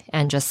risk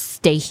and just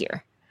stay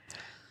here.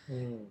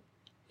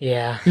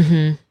 Yeah.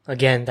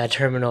 Again, that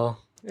terminal.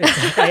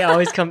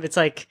 It's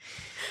like,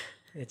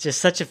 it's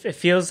just it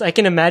feels, I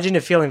can imagine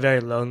it feeling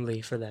very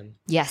lonely for them.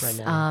 Yes.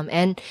 Right now.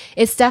 And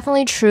it's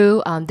definitely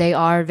true. They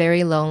are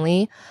very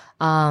lonely.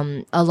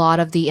 A lot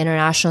of the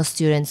international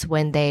students,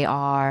 when they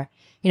are,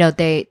 you know,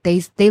 they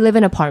live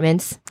in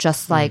apartments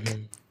just like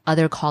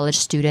other college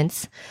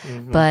students.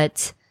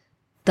 But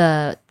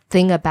the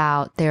thing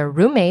about their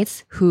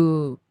roommates,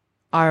 who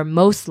are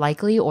most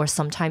likely or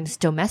sometimes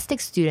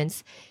domestic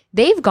students,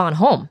 they've gone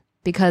home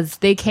because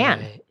they can,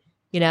 Right.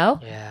 you know?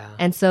 Yeah.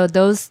 And so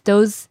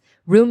those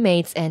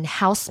roommates and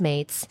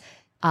housemates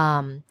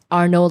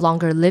are no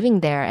longer living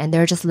there, and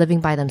they're just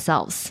living by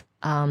themselves.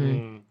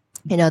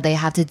 You know, they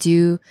have to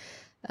do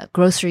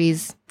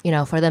groceries, you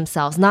know, for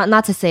themselves.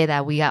 Not to say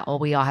that we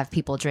all have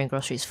people doing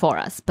groceries for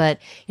us, but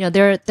you know,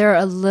 they're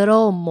a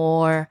little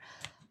more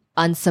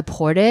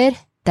unsupported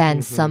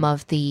than some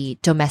of the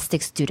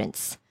domestic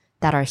students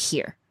that are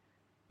here.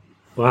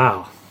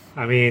 Wow.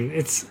 I mean,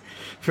 it's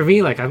for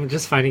me, like, I'm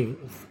just finding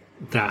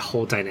that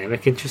whole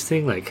dynamic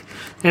interesting. Like,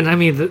 and I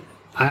mean,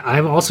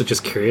 I'm also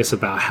just curious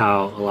about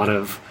how a lot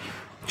of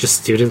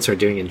just students are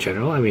doing in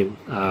general. I mean,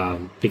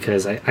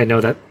 because I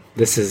know that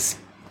this is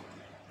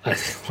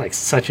like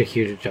such a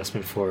huge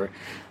adjustment for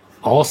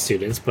all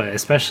students, but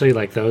especially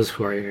like those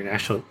who are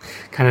international,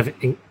 kind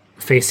of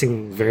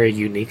facing very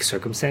unique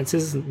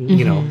circumstances.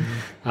 You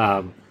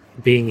know,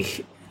 being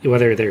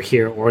whether they're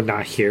here or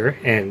not here,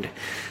 and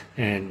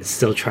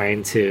still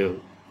trying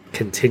to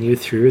continue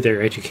through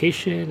their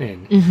education.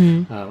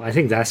 And I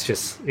think that's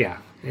just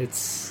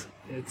it's.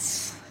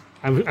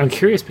 I'm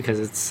curious because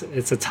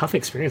it's a tough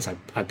experience.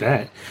 I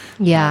bet.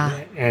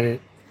 Yeah. And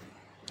it,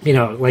 you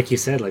know, like you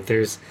said, like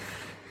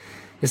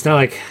it's not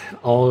like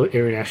all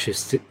international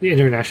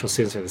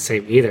students are the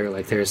same either.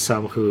 Like there's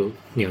some who,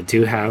 you know,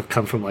 do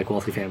come from like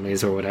wealthy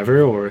families or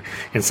whatever,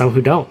 and some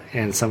who don't,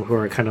 and some who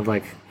are kind of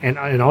like, and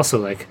also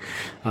like,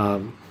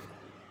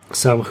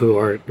 some who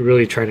are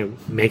really trying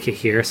to make it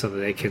here so that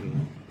they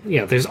can, you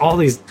know, there's all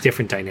these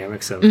different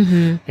dynamics of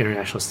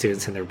international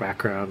students and their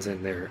backgrounds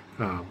and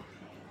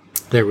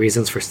their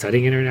reasons for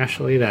studying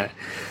internationally, that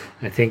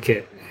I think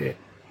it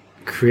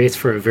creates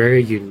for a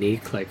very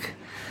unique like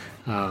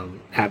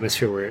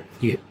atmosphere where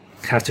you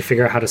have to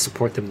figure out how to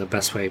support them the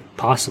best way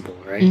possible,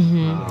 right?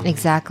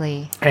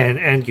 Exactly.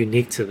 And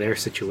unique to their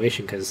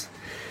situation, because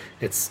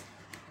it's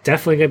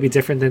definitely going to be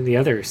different than the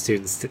other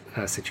students'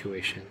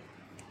 situation.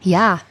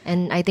 Yeah,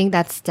 and I think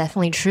that's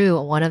definitely true.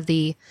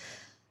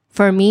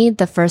 For me,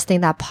 the first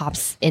thing that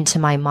pops into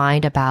my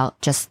mind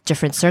about just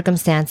different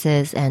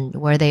circumstances and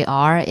where they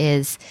are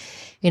is,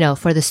 you know,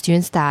 for the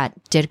students that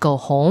did go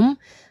home,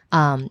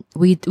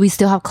 we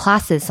still have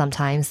classes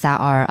sometimes that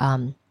are,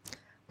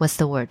 what's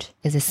the word?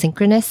 Is it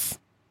synchronous?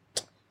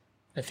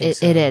 I think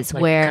so. It is,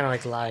 like, where kind of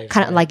like live,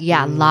 kind of right?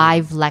 like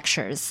live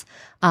lectures.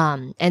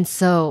 And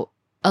so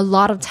a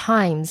lot of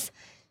times,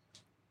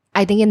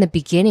 I think in the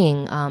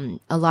beginning,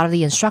 a lot of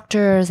the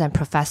instructors and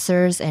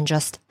professors and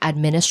just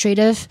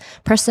administrative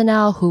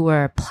personnel who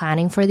were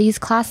planning for these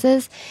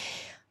classes,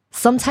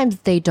 sometimes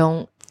they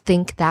don't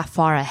think that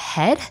far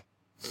ahead,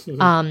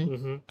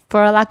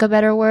 for a lack of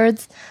better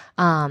words.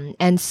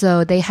 And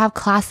so they have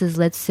classes,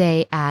 let's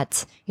say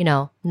at,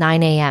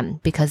 9 a.m.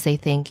 because they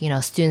think,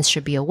 students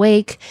should be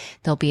awake.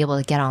 They'll be able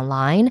to get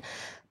online.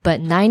 But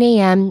 9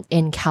 a.m.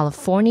 in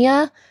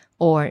California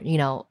or,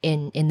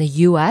 in the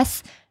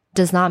US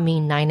does not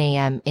mean 9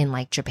 a.m. in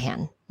like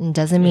Japan. It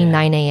doesn't mean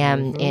 9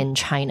 a.m. in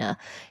China.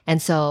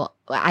 And so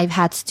I've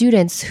had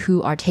students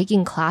who are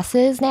taking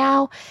classes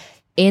now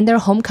in their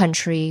home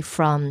country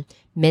from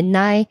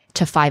midnight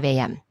to 5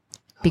 a.m.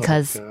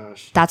 because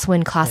that's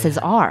when classes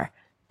are.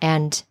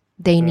 And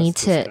they need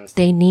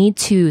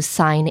to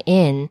sign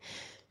in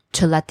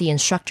to let the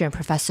instructor and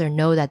professor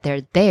know that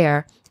they're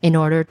there in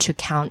order to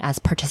count as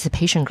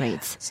participation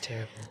grades. It's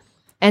terrible.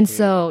 And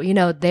so,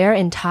 their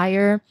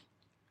entire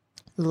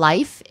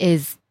life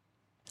is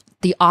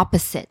the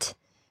opposite.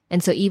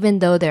 And so even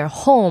though they're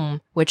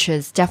home, which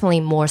is definitely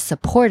more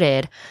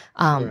supported,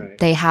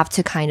 they have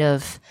to kind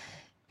of,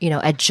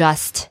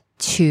 adjust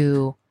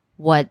to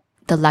what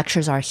the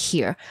lectures are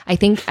here. I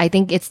think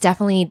it's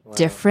definitely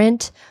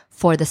different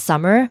for the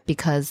summer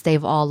because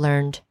they've all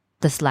learned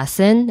this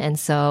lesson. And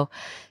so,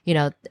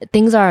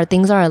 things are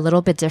a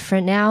little bit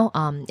different now.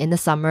 In the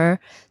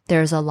summer,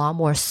 there's a lot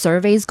more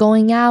surveys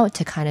going out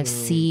to kind of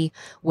see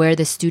where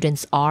the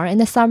students are in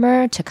the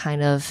summer to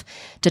kind of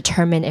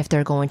determine if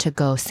they're going to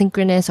go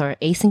synchronous or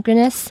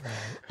asynchronous.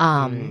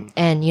 And,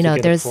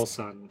 there's,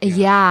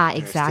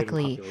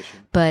 exactly.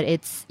 But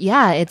it's,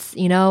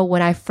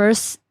 when I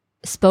first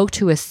spoke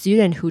to a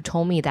student who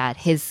told me that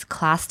his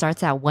class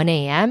starts at 1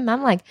 a.m.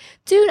 I'm like,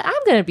 dude,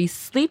 I'm going to be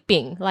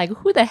sleeping. Like,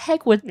 who the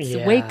heck would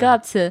wake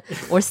up to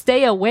or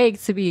stay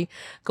awake to be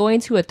going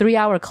to a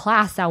 3-hour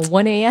class at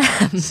 1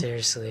 a.m.?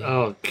 Seriously.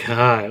 Oh,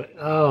 God.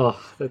 Oh,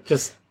 that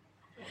just...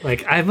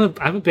 Like, I'm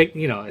a big,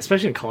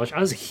 especially in college, I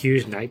was a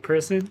huge night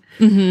person.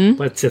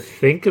 But to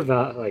think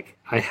about, like,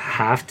 I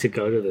have to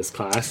go to this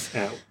class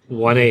at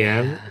 1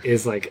 a.m.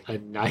 is, like, a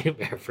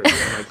nightmare for me.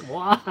 Like,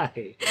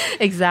 why?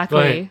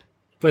 Exactly.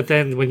 But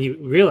then when you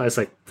realize,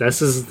 like,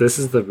 this is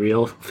the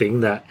real thing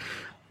that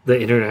the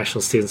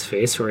international students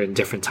face who are in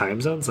different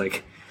time zones,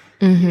 like,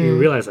 you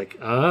realize, like,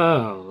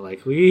 oh,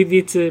 like, we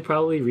need to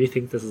probably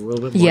rethink this a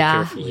little bit more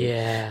carefully.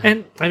 Yeah.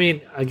 And, I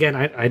mean, again,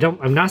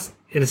 I'm not,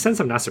 in a sense,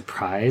 I'm not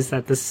surprised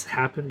that this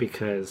happened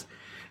because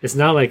it's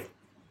not like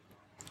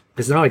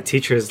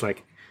teachers,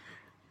 like,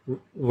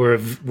 were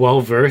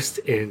well-versed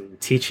in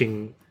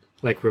teaching,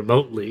 like,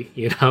 remotely,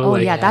 Oh,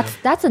 like,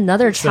 that's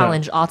another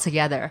challenge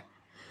altogether.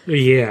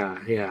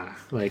 Yeah.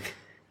 Like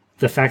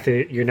the fact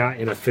that you're not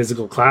in a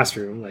physical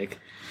classroom, like,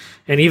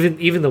 and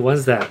even the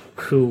ones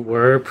who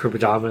were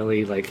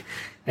predominantly like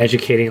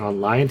educating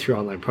online through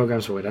online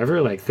programs or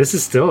whatever, like this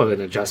is still an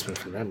adjustment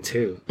for them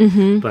too.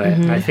 But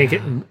I think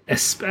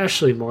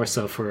especially more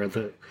so for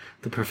the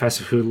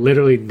professors who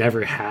literally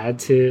never had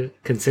to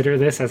consider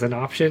this as an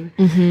option,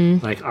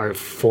 like are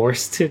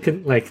forced to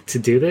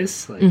do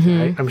this. Like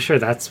I'm sure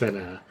that's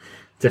been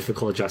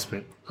difficult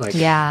adjustment, like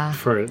Yeah.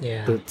 for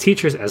Yeah. the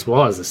teachers as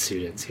well as the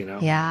students.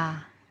 Yeah.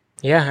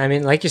 Yeah, I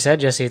mean, like you said,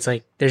 Jesse, it's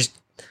like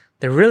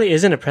there really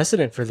isn't a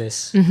precedent for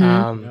this.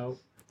 No.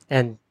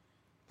 And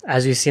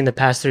as we've seen the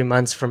past 3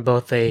 months, from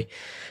both a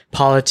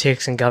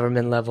politics and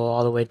government level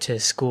all the way to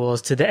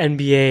schools, to the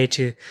NBA,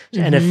 to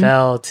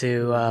NFL,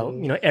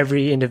 to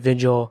every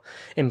individual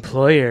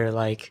employer,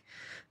 like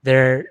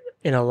they're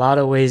in a lot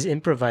of ways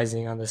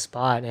improvising on the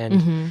spot.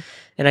 And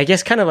I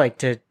guess kind of like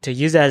to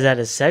use that as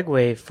a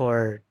segue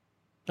for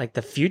like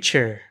the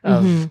future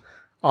of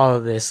all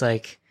of this,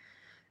 like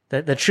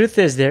the truth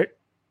is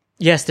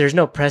there's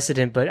no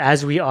precedent, but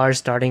as we are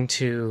starting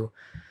to,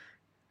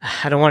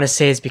 I don't want to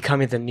say it's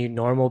becoming the new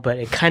normal, but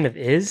it kind of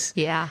is.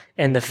 Yeah.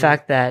 And the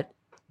fact that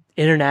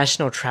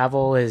international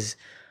travel is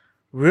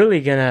really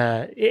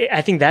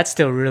I think that's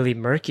still really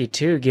murky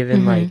too,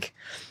 given like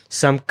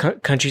some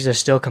countries are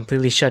still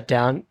completely shut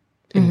down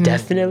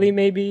indefinitely,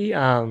 maybe.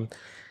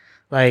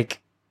 Like,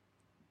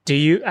 do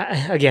you,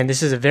 again,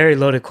 this is a very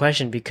loaded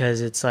question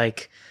because it's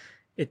like,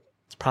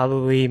 it's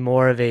probably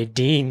more of a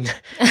dean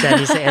that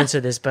needs to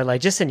answer this, but like,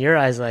 just in your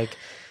eyes, like,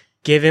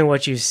 given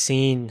what you've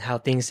seen, how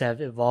things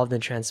have evolved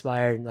and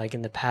transpired, like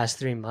in the past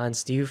 3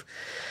 months,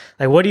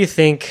 what do you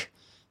think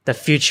the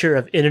future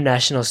of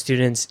international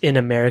students in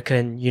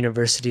American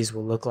universities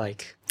will look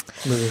like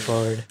moving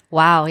forward?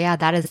 Wow, yeah,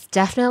 that is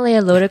definitely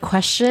a loaded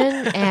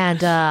question.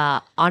 And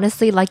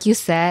honestly, like you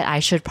said, I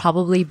should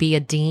probably be a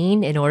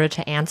dean in order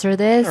to answer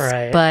this.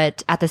 Right.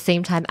 But at the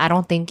same time, I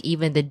don't think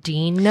even the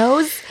dean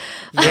knows.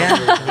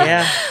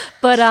 Yeah.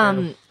 But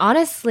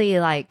honestly,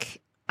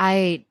 like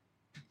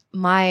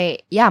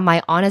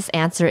my honest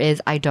answer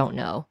is I don't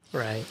know.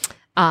 Right.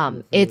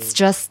 It's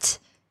just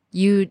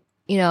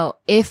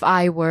if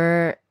I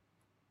were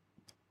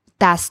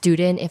that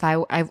student, if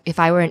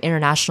I were an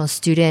international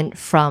student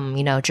from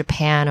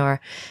Japan or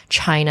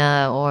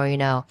China or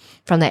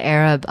from the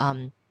Arab,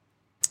 I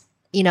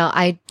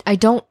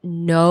don't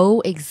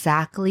know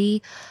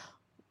exactly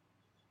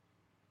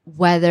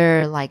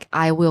whether like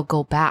I will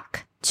go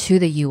back to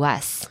the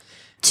U.S.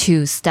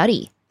 to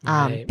study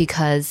Right.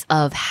 because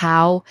of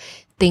how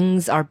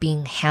things are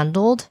being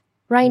handled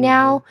right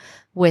now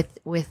with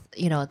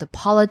the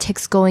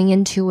politics going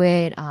into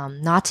it,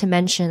 not to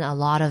mention a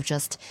lot of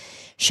just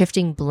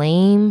shifting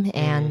blame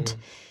and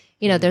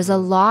there's a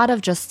lot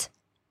of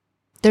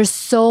there's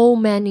so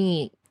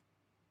many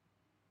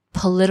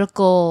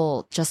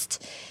political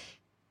just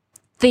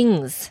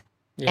things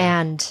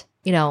and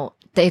the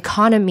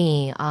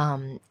economy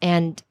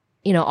and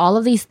all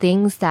of these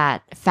things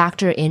that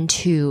factor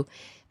into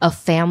a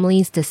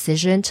family's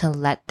decision to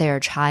let their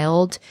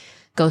child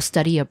go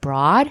study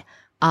abroad.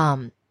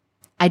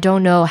 I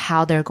don't know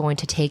how they're going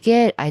to take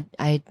it.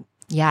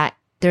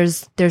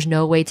 There's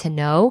no way to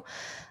know.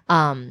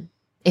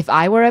 If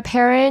I were a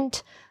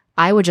parent,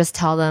 I would just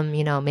tell them,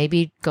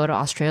 maybe go to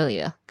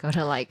Australia, go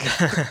to like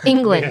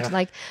England,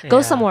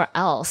 go somewhere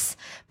else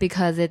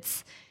because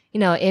it's,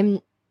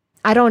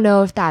 I don't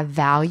know if that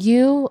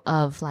value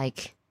of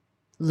like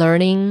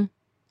learning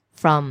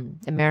from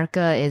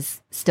America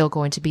is still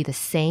going to be the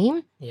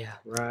same. Yeah.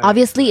 Right.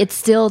 Obviously, it's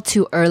still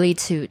too early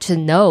to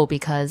know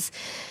because,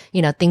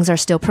 things are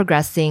still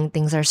progressing,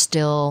 things are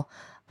still,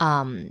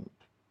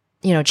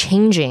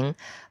 changing.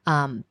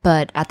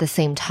 But at the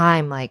same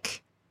time,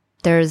 like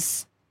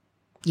there's,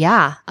 we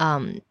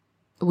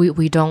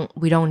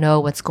don't know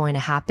what's going to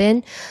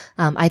happen.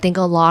 I think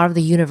a lot of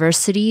the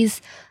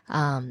universities,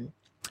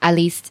 at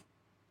least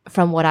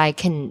from what I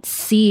can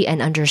see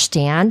and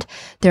understand,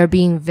 they're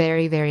being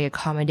very, very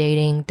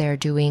accommodating. They're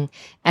doing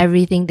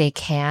everything they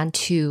can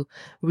to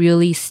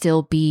really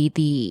still be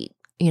the,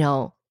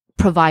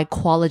 provide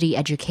quality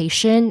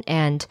education.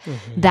 And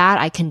that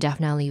I can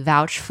definitely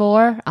vouch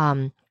for.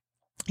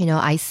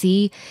 I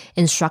see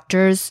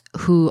instructors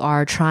who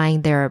are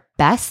trying their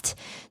best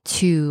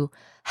to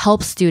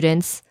help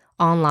students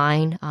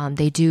online.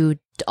 They do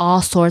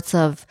all sorts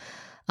of,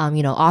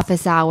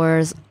 office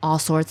hours, all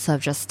sorts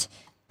of just,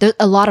 there's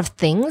a lot of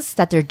things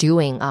that they're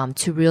doing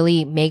to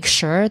really make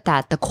sure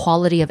that the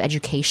quality of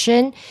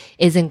education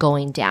isn't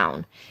going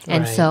down.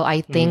 And Right. so I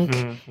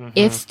think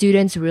if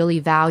students really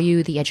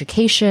value the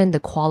education, the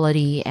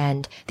quality,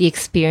 and the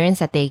experience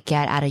that they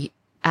get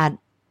at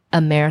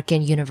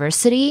American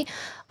university,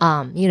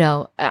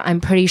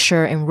 I'm pretty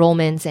sure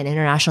enrollments and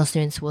international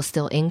students will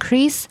still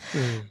increase.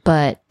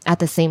 But at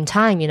the same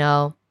time,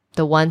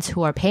 the ones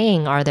who are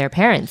paying are their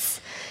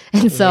parents.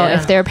 And so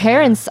if their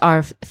parents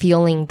are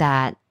feeling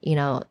that,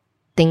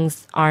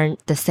 things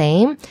aren't the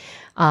same,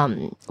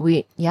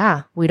 we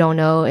don't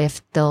know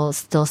if they'll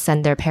still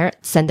send their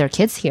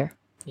kids here.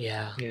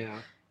 Yeah. Yeah.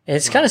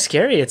 It's kind of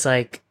scary. It's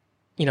like,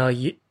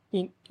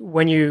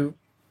 when you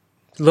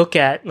look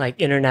at like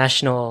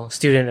international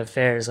student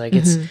affairs, like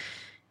it's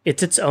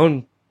its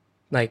own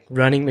like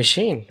running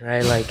machine,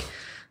 right? Like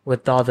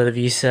with all the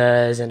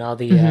visas and all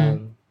the, I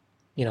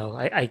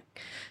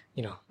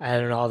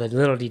don't know all the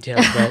little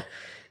details, but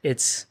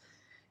it's,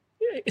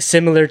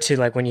 similar to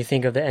like when you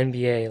think of the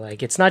NBA,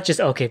 like it's not just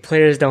okay,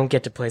 players don't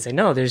get to play. It's like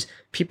no, there's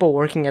people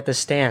working at the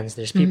stands,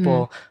 there's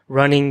people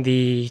running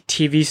the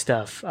TV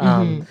stuff,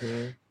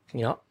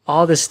 you know,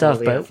 all this stuff. All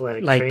the but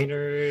athletic like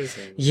trainers.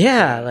 And,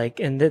 yeah, like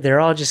and they're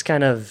all just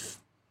kind of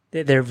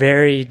they're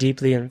very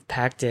deeply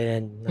impacted,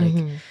 and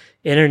like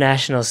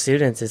international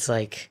students, it's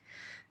like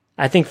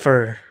I think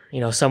for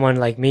someone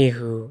like me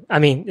who I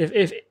mean,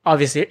 if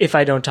obviously if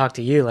I don't talk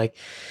to you, like.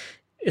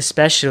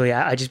 Especially,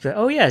 I just be like,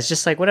 oh yeah, it's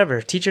just like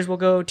whatever. Teachers will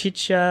go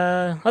teach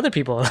other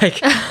people, like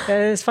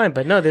it's fine.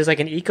 But no, there's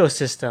like an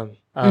ecosystem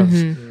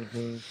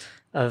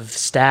of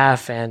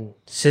staff and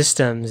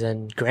systems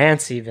and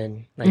grants,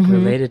 even like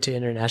related to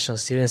international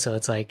students. So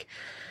it's like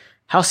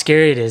how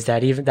scary it is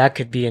that even that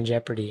could be in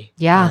jeopardy.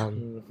 Yeah,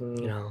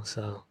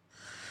 So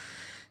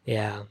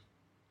yeah,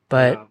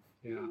 but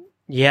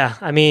yeah,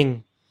 I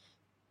mean,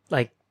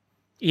 like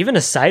even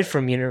aside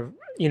from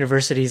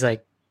universities,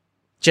 like.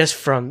 Just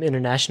from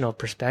international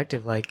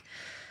perspective, like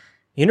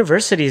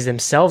universities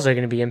themselves are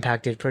going to be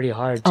impacted pretty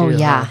hard too. Oh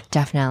yeah,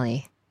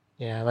 definitely.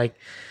 Yeah, like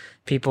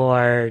people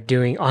are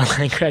doing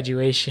online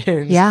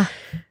graduations. Yeah.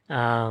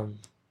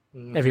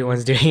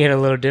 Everyone's doing it a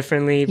little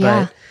differently,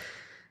 but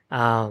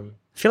I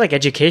feel like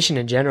education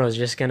in general is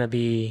just going to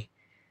be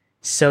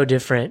so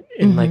different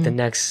in like the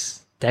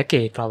next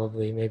decade,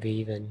 probably, maybe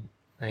even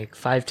like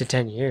 5 to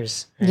 10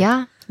 years. Right?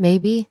 Yeah,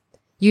 maybe.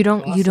 You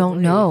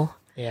don't know.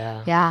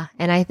 Yeah. Yeah.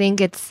 And I think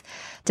it's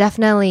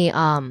definitely,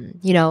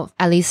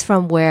 at least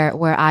from where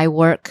I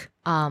work,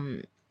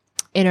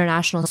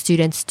 international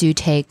students do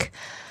take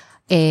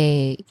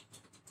they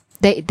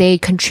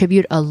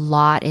contribute a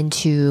lot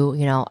into,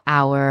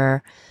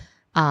 our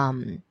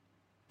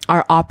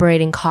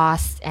operating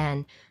costs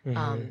and,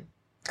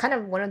 kind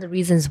of one of the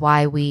reasons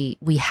why we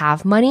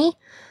have money.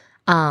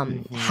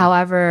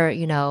 However,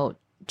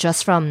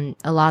 just from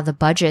a lot of the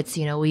budgets,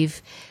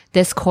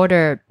 this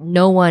quarter,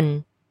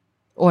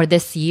 or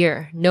this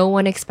year, no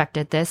one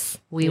expected this.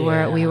 We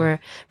were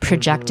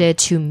projected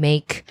to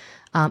make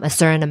a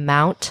certain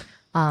amount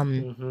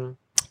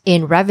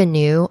in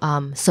revenue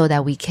so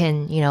that we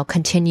can,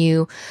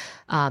 continue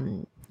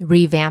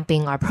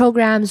revamping our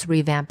programs,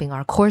 revamping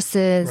our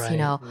courses,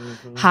 right.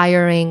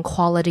 Hiring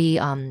quality,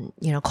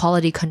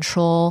 quality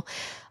control,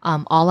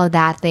 all of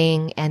that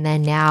thing. And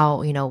then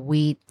now,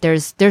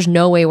 there's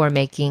no way we're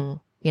making,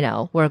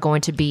 we're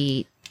going to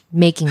be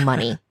making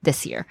money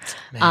this year.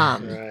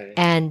 Right.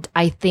 And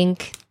I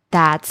think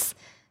that's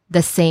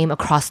the same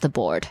across the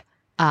board.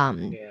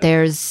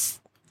 There's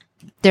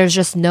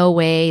just no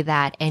way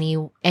that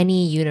any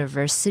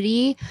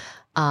university,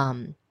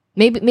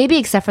 maybe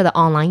except for the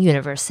online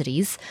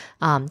universities,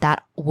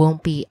 that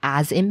won't be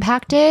as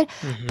impacted,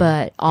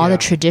 but all the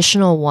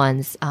traditional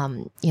ones,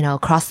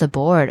 across the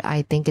board,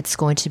 I think it's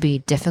going to be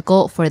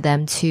difficult for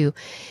them to,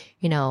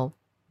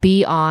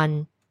 be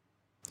on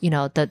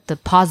the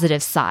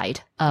positive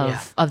side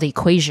of the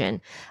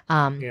equation.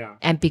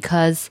 And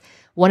because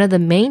one of the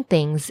main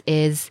things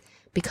is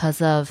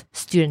because of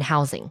student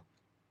housing.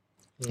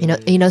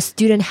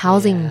 Student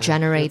housing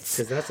generates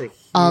that's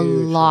a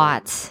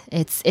lot.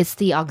 It's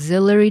the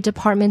auxiliary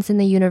departments in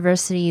the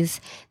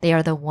universities. They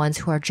are the ones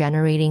who are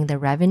generating the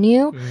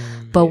revenue.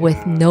 But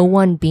with no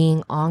one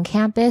being on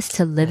campus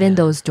to live in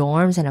those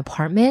dorms and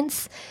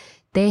apartments,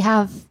 they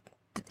have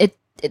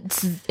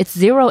it's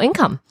zero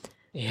income.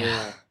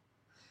 Yeah.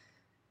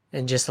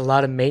 And just a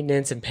lot of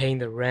maintenance and paying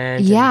the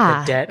rent Yeah,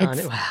 and the debt on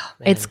it. Wow,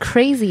 man. It's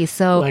crazy.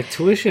 So like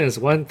tuition is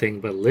one thing,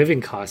 but living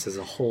costs is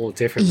a whole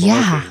different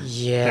Yeah. ballgame.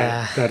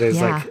 Yeah. That is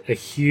Yeah. like a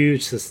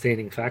huge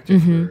sustaining factor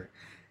for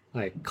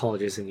like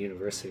colleges and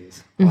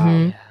universities. Wow.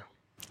 Yeah.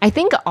 I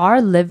think our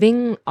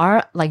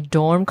like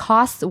dorm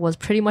cost was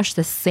pretty much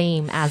the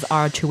same as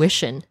our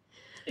tuition.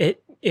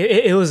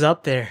 It was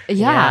up there.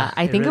 Yeah,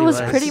 I think really it was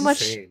was. pretty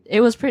much Insane.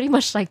 it was pretty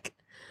much like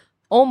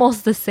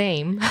almost the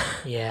same.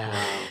 Yeah.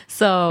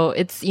 So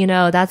it's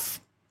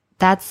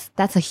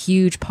that's a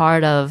huge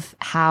part of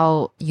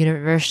how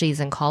universities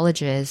and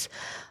colleges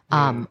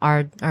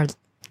are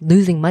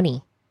losing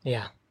money.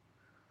 Yeah.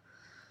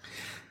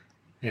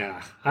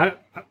 Yeah, I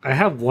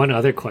have one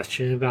other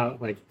question about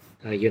like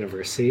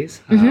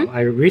universities.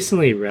 I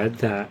recently read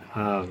that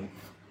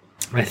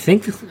I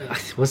think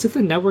was it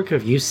the network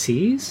of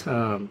UCs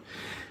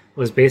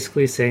was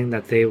basically saying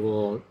that they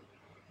will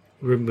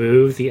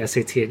remove the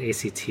SAT and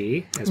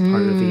ACT as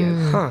part of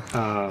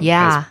the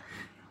Yeah.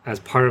 as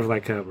part of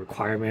like a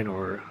requirement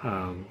or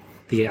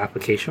the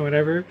application or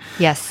whatever.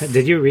 Yes.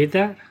 Did you read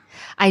that?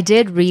 I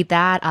did read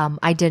that.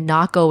 I did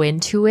not go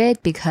into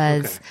it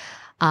because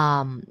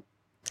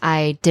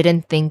I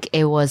didn't think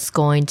it was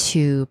going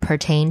to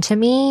pertain to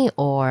me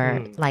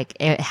or like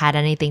it had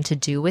anything to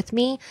do with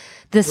me.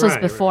 This was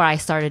Right, before I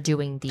started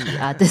doing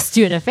the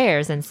student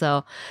affairs, and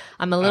so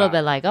I'm a little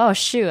bit like, oh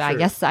shoot, I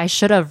guess I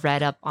should have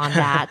read up on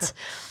that.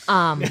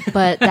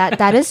 But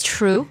that is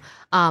true.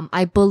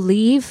 I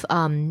believe,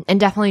 and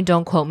definitely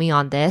don't quote me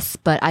on this,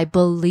 but I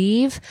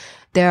believe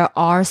there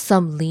are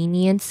some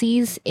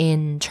leniencies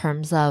in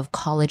terms of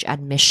college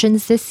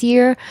admissions this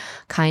year,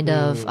 kind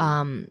of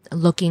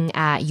looking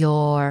at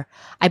your,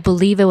 I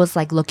believe it was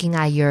like looking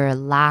at your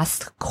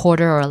last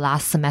quarter or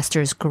last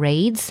semester's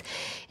grades.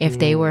 If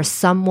they were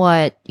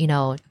somewhat,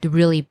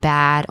 really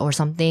bad or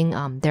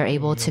something, they're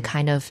able to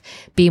kind of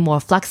be more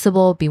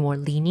flexible, be more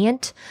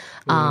lenient.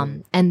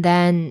 And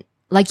then,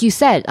 like you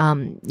said,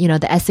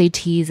 the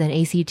SATs and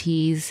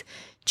ACTs,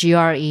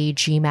 GRE,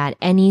 GMAT,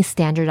 any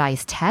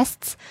standardized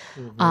tests,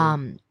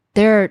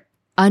 they're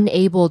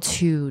unable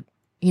to,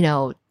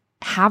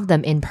 have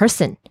them in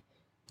person.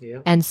 Yeah.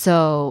 And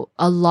so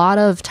a lot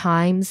of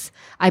times,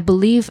 I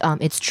believe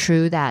it's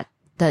true that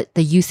the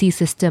UC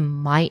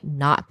system might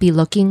not be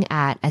looking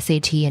at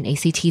SAT and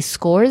ACT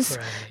scores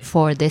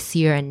for this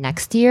year and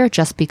next year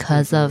just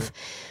because of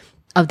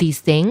these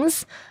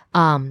things.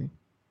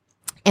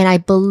 And I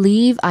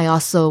believe I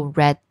also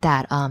read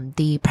that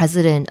the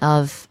president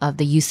of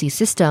the UC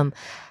system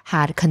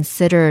had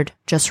considered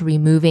just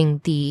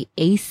removing the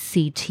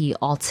ACT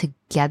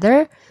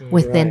altogether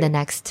within the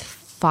next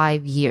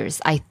 5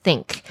 years, I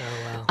think.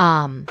 Oh,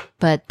 wow.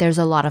 But there's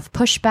a lot of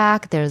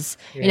pushback. There's,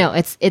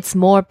 it's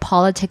more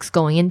politics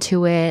going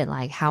into it.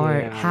 Like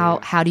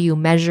how do you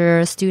measure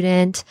a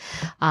student?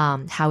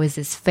 How is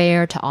this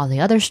fair to all the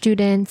other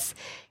students?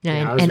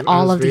 And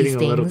all of these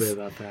things. I was reading a little bit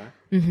about that.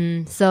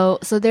 So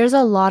there's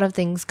a lot of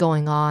things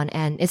going on,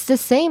 and it's the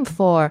same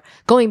for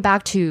going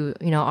back to,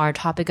 our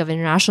topic of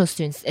international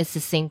students. It's the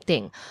same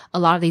thing. A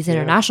lot of these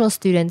international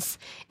students,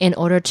 in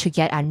order to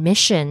get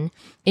admission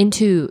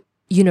into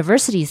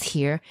universities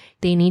here,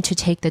 they need to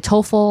take the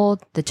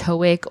TOEFL, the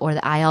TOEIC, or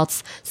the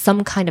IELTS,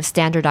 some kind of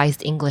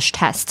standardized English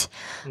test.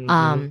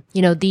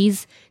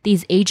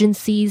 These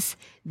agencies,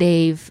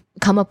 they've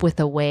come up with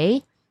a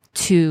way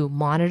to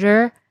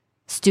monitor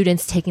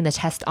students taking the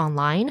test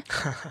online.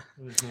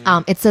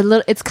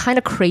 It's kind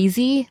of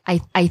crazy.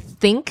 I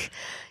think,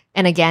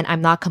 and again,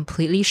 I'm not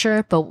completely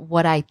sure, but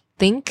what I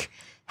think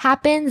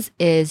happens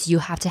is you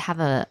have to have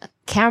a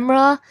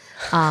camera,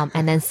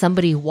 and then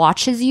somebody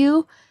watches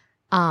you,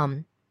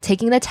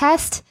 taking the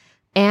test,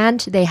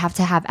 and they have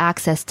to have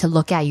access to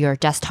look at your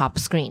desktop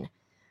screen.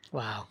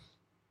 Wow.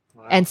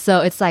 And so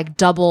it's like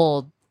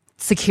double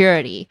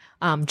security,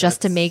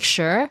 just to make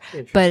sure.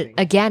 But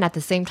again, at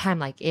the same time,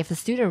 like if the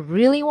student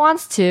really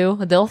wants to,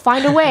 they'll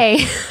find a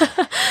way.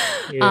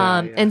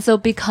 And so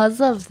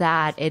because of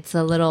that, it's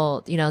a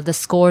little, the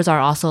scores are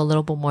also a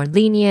little bit more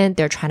lenient.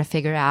 They're trying to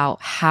figure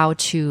out how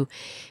to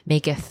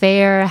make it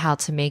fair, how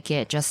to make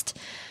it just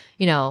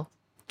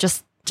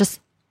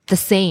the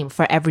same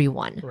for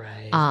everyone.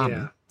 Right.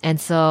 And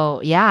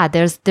so,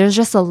 there's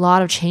just a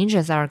lot of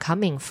changes that are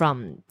coming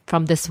from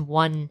this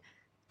one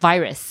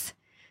virus.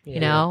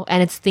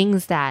 And it's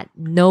things that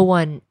no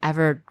one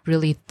ever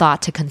really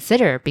thought to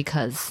consider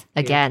because,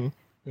 again,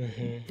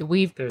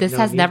 this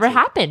has never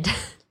happened.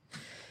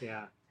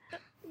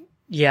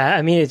 Yeah,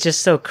 I mean, it's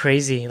just so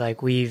crazy.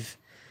 Like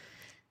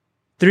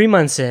 3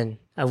 months in,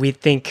 we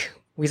think,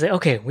 we say,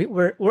 okay,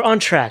 we're on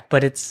track,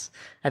 but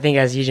I think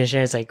as Eugene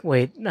shared, it's like,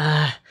 wait,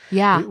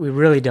 we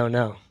really don't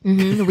know.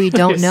 We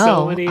don't know.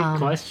 So many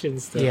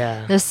questions still.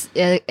 Yeah.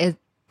 It's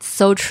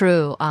so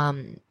true.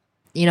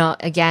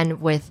 Again,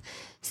 with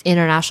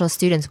international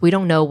students, we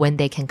don't know when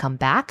they can come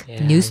back.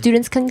 Yeah. New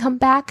students can come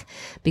back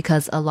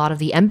because a lot of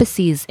the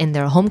embassies in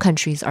their home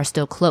countries are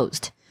still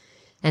closed.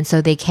 And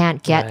so they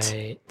can't get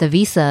the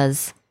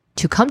visas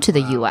to come to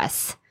the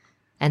US.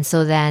 And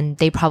so then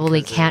they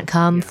probably can't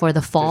come for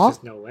the fall. There's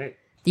just no way.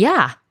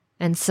 Yeah.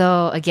 And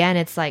so again,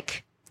 it's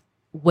like,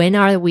 when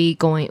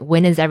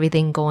is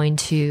everything going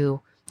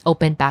to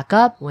open back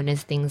up? When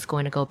is things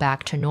going to go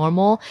back to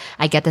normal?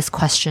 I get this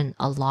question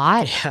a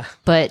lot,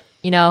 but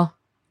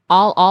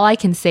all I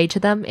can say to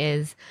them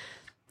is,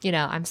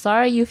 I'm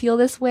sorry you feel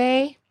this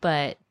way,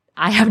 but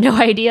I have no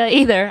idea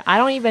either. I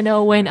don't even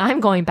know when I'm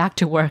going back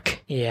to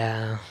work.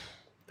 Yeah.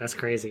 That's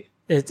crazy.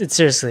 It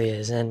seriously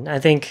is. And I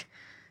think,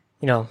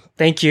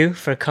 thank you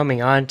for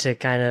coming on to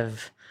kind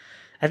of,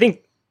 I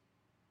think,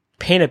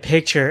 paint a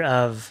picture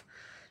of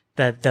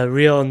the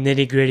real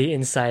nitty gritty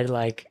inside,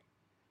 like,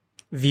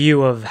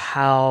 view of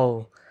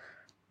how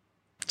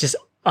just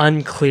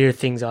unclear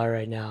things are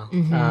right now.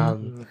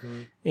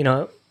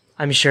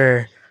 I'm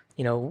sure,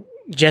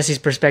 Jesse's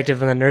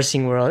perspective on the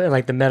nursing world and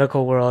like the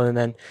medical world, and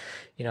then,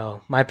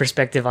 my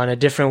perspective on a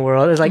different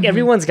world. It's like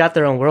everyone's got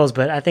their own worlds,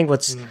 but I think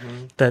what's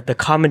the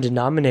common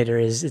denominator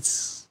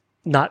is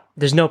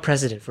there's no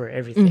precedent for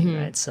everything,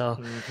 right?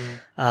 So,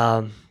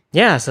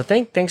 so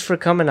thanks for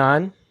coming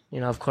on.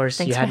 Of course,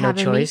 Thanks you had no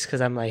choice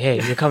because I'm like,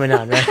 hey, you're coming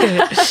on,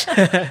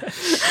 right?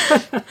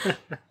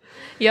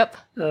 Yep.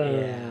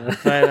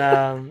 But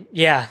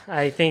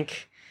I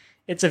think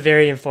it's a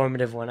very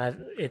informative one.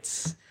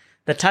 It's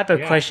the type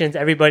of questions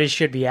everybody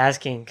should be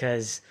asking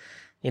because,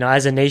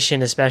 as a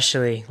nation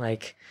especially,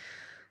 like,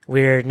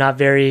 we're not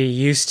very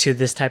used to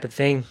this type of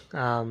thing.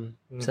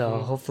 So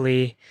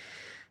hopefully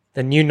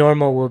the new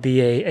normal will be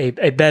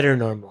a better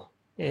normal.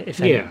 If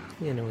any,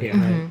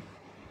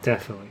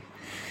 Definitely.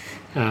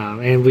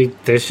 And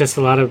there's just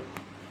a lot of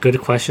good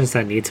questions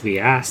that need to be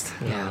asked,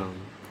 Yeah.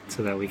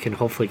 so that we can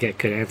hopefully get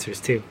good answers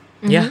too.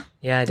 Yeah,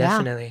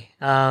 definitely.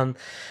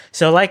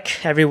 So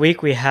like every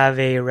week we have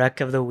a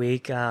rec of the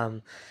week.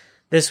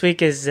 This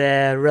week is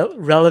a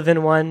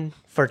relevant one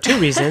for two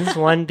reasons.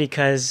 One,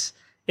 because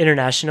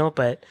international,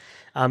 but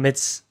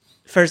it's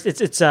first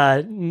it's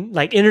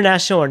like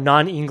international or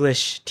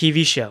non-English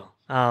TV show.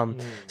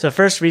 So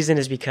first reason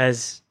is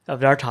because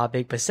of our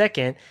topic, but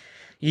second,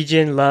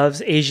 Yijin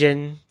loves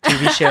Asian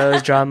TV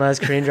shows, dramas,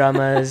 Korean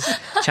dramas,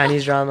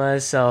 Chinese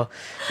dramas. So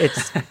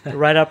it's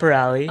right up her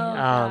alley.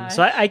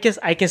 So I guess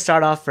I can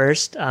start off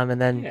first and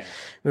then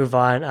move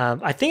on.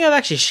 I think I've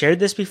actually shared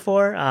this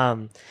before.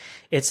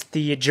 It's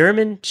the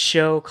German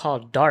show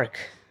called Dark.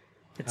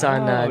 It's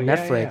on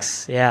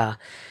Netflix. Yeah.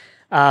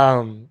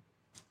 I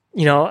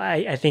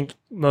think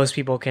most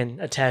people can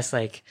attest,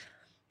 like,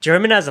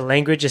 German as a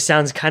language just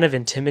sounds kind of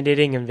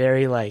intimidating and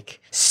very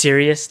like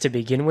serious to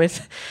begin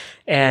with.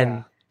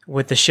 And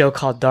with the show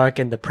called Dark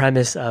and the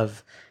premise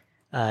of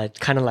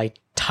kind of like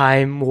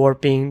time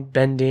warping,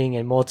 bending,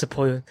 and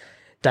multiple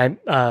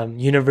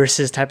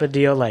universes type of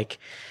deal, like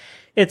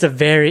it's a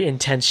very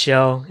intense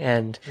show.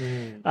 And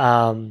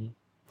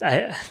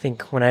I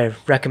think when I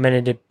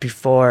recommended it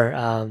before,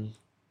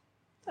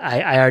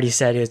 I already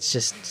said it's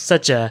just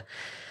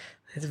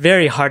it's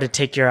very hard to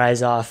take your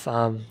eyes off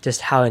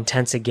just how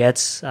intense it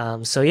gets.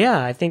 So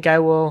yeah, I think I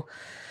will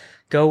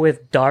go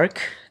with Dark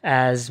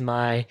as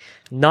my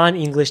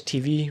non-English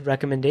TV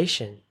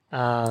recommendation.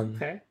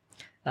 Okay.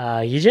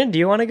 Yijin, do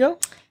you want to go?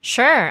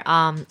 Sure.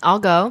 I'll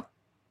go.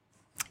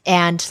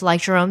 And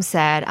like Jerome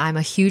said, I'm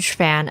a huge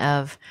fan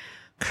of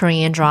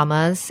Korean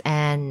dramas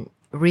and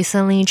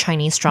recently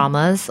Chinese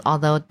dramas,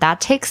 although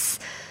that takes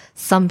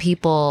some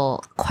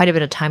people quite a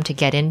bit of time to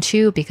get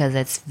into because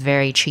it's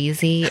very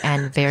cheesy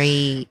and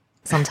very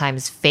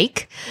sometimes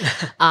fake.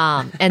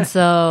 And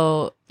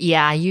so,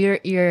 yeah,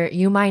 it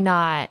might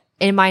not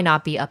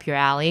be up your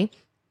alley.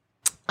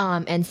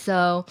 And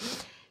so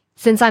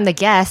since I'm the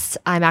guest,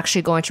 I'm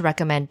actually going to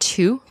recommend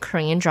 2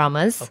 Korean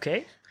dramas.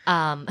 Okay.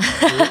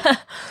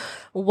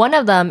 One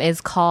of them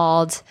is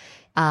called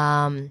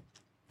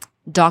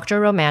Dr.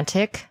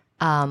 Romantic,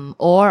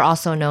 or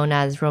also known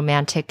as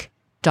Romantic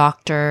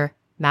Dr.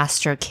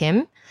 Master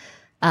Kim.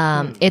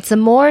 It's a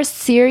more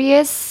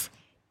serious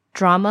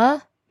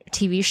drama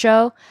TV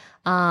show.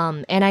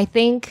 And I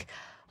think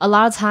a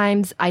lot of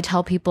times I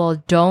tell people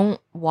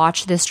don't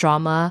watch this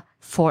drama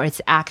for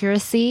its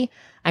accuracy.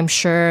 I'm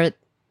sure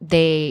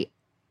they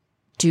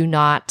do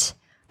not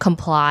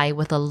comply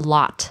with a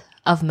lot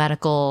of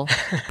medical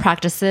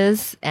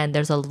practices, and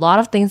there's a lot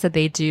of things that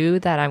they do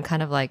that I'm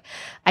kind of like,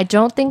 I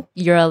don't think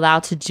you're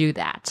allowed to do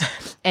that.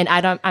 And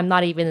I'm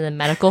not even in the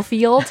medical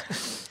field.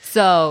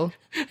 So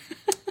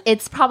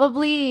it's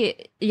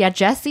probably,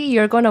 Jesse,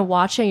 you're going to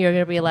watch it and you're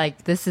going to be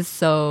like, this is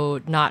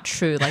so not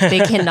true. Like, they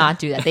cannot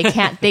do that.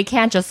 They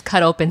can't just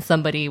cut open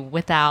somebody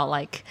without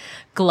like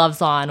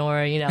gloves on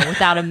or,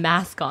 without a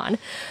mask on.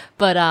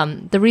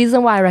 But the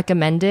reason why I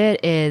recommend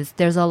it is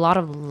there's a lot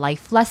of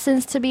life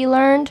lessons to be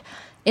learned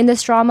in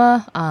this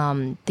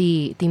drama.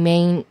 The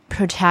main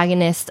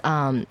protagonist,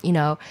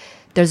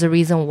 there's a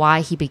reason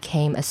why he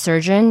became a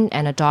surgeon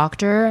and a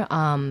doctor,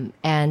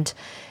 and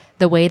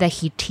the way that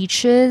he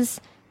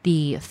teaches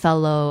the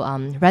fellow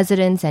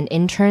residents and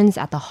interns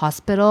at the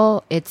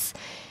hospital, it's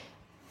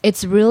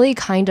really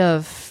kind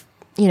of,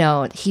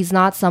 he's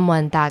not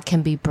someone that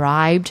can be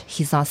bribed.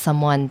 He's not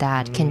someone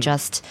that can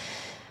just,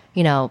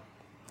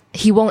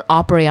 he won't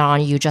operate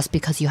on you just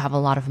because you have a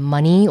lot of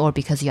money or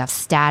because you have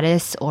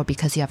status or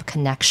because you have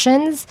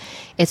connections.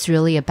 It's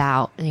really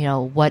about,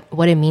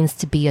 what it means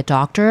to be a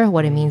doctor,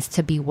 what it means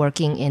to be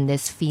working in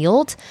this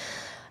field.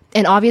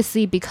 And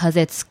obviously, because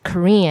it's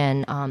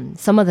Korean,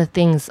 some of the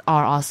things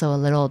are also a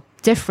little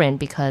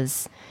different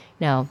because,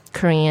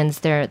 Koreans,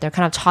 they're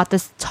kind of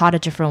taught a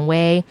different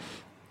way.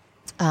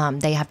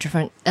 They have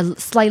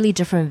slightly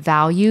different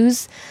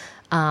values.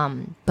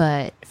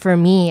 But for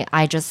me,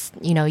 I just,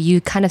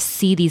 you kind of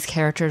see these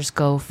characters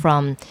go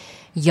from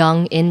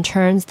young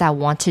interns that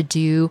want to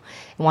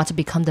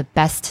become the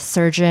best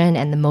surgeon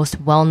and the most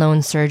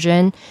well-known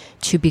surgeon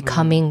to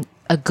becoming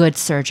a good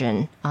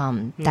surgeon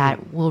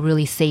that will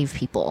really save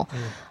people.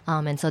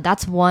 And so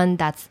that's one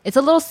it's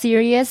a little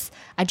serious.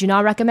 I do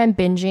not recommend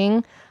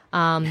binging.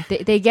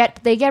 They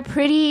get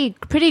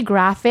pretty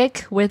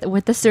graphic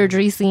with the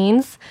surgery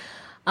scenes.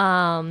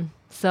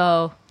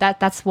 So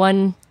that's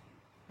one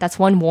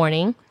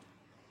warning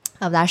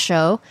of that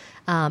show.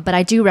 But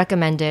I do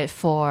recommend it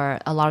for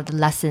a lot of the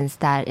lessons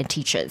that it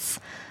teaches.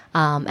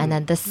 And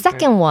then the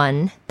second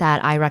one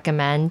that I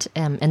recommend,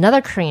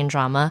 another Korean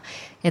drama,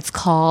 it's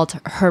called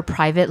Her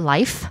Private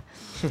Life.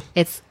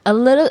 It's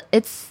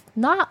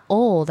not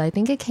old. I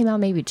think it came out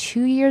maybe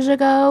 2 years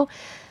ago.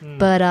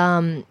 But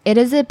it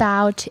is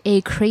about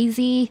a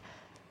crazy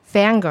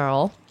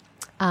fangirl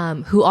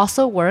who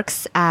also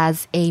works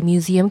as a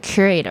museum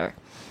curator.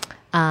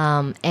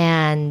 And,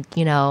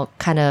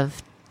 kind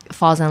of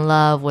falls in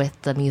love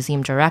with the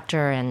museum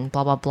director and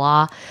blah, blah,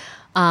 blah.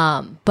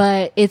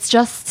 But it's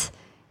just,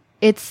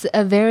 it's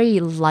a very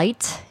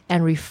light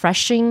and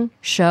refreshing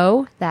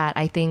show that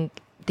I think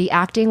the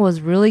acting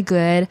was really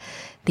good.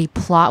 The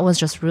plot was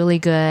just really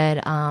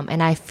good.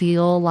 And I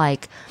feel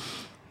like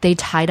they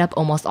tied up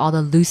almost all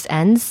the loose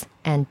ends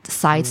and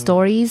side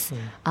stories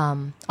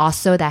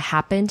also that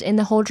happened in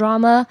the whole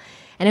drama.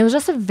 And it was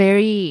just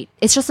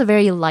it's just a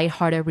very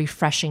lighthearted,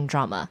 refreshing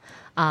drama.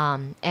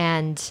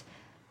 And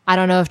I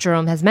don't know if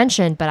Jerome has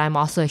mentioned, but I'm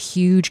also a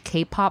huge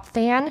K-pop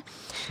fan.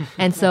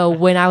 And so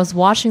when I was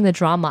watching the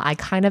drama, I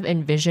kind of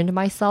envisioned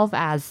myself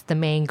as the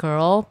main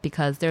girl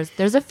because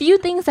there's a few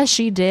things that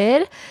she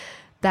did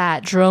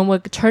that Jerome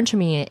would turn to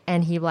me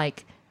and he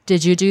like,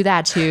 did you do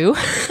that too?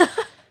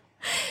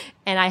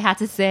 And I had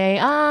to say,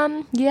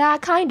 yeah,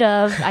 kind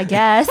of, I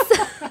guess.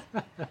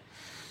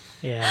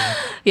 Yeah.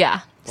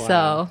 Yeah. Wow.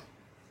 So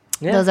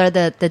Yeah. those are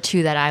the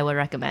two that I would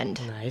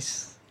recommend.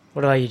 Nice.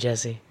 What about you,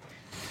 Jesse?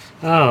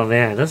 Oh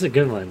man, those are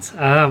good ones.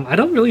 I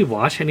don't really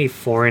watch any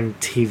foreign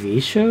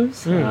TV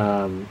shows,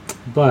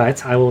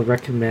 but I will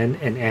recommend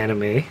an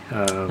anime.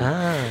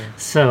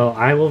 So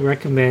I will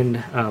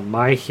recommend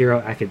My Hero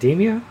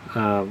Academia.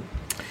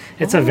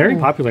 It's a very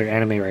popular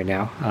anime right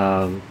now,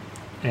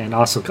 and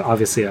also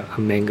obviously a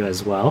manga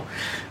as well.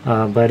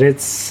 But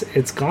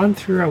it's gone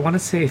through, I want to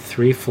say,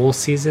 3 full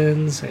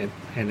seasons,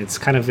 and it's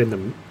kind of in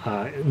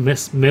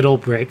the middle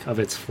break of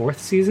its 4th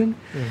season.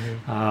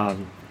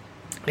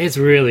 It's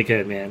really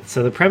good, man.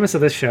 So the premise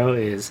of this show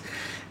is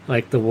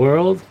like the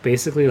world,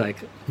 basically like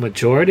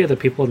majority of the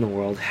people in the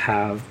world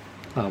have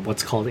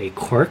what's called a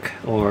quirk,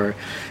 or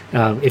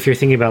if you're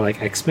thinking about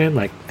like X-Men,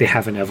 like they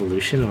have an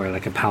evolution or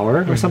like a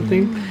power or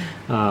something.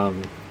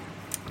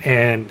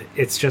 And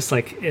it's just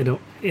like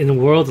in a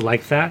world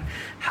like that,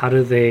 how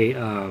do they,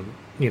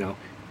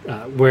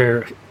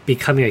 where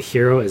becoming a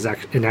hero is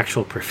an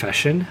actual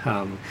profession.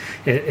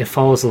 It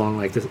follows along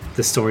like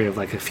the story of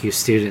like a few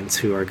students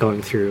who are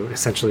going through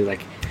essentially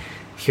like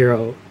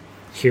hero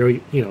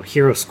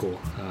school.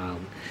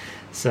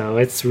 So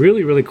it's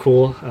really, really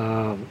cool.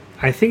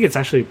 I think it's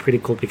actually pretty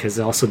cool because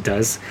it also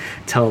does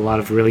tell a lot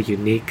of really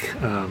unique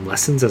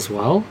lessons as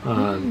well.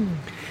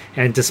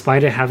 And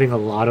despite it having a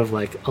lot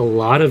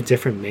of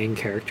different main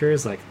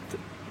characters, like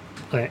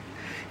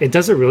it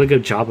does a really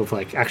good job of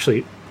like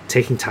actually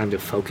taking time to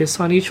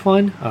focus on each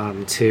one,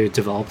 to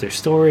develop their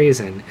stories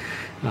and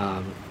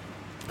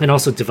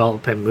also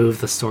develop and move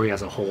the story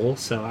as a whole.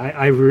 So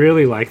I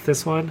really like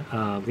this one.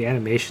 The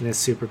animation is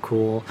super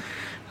cool.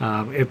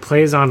 It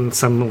plays on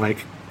some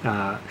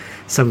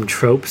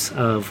tropes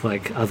of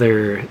like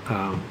other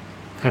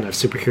kind of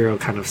superhero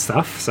kind of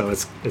stuff. So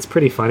it's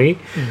pretty funny,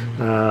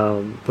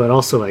 but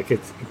also like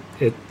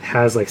it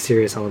has like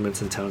serious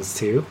elements and tones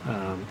too.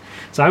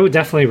 So I would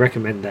definitely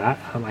recommend that.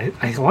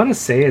 I want to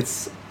say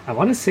it's on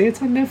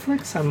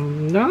Netflix.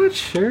 I'm not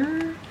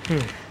sure.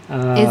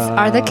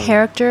 Are the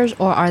characters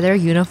or are their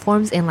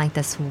uniforms in like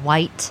this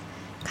white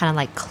kind of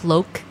like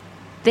cloak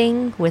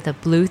thing with a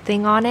blue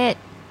thing on it?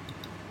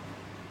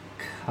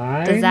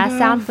 Does that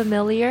sound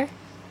familiar?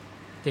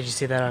 Did you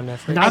see that on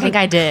Netflix? I think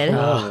I did.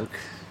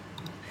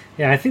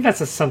 Yeah, I think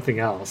that's something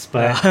else.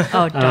 But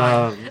Oh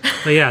darn.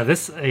 but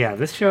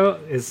this show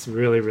is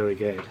really, really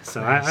good.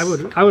 So Nice.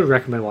 I would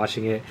recommend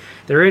watching it.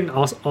 They're in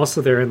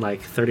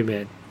like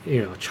 30-minute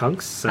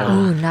chunks. So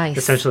Oh, nice.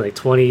 essentially like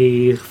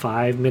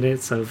 25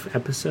 minutes of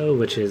episode,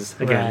 which is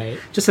again Right.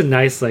 just a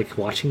nice like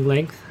watching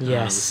length.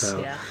 Yes.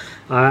 So Yeah.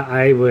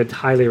 I would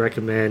highly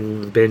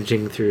recommend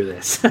binging through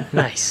this.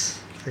 Nice.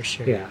 For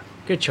sure. Yeah.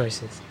 Good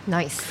choices.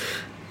 Nice.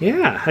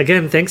 Yeah,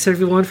 again, thanks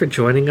everyone for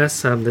joining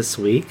us this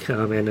week.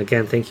 And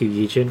again, thank you,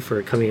 Yijin,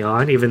 for coming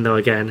on, even though,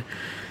 again,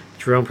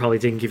 Jerome probably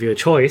didn't give you a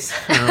choice.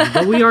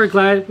 But we are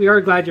glad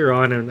you're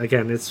on. And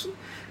again,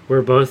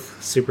 we're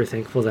both super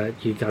thankful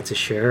that you got to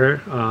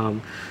share,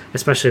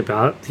 especially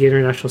about the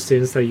international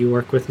students that you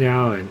work with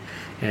now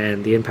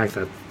and the impact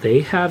that they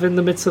have in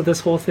the midst of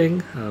this whole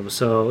thing.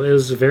 So it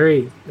was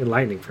very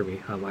enlightening for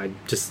me.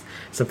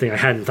 Something I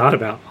hadn't thought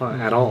about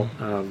at all.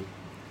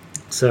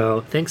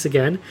 So thanks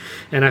again,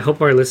 and I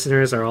hope our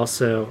listeners are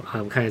also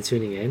kind of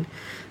tuning in.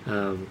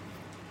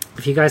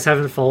 If you guys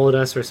haven't followed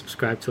us or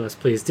subscribed to us,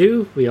 please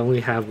do. We only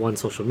have one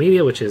social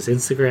media, which is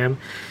Instagram.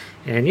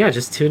 And yeah,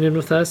 just tune in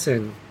with us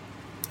and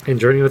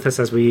journey with us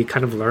as we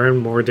kind of learn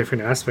more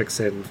different aspects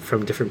and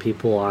from different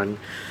people on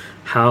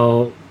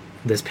how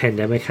this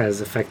pandemic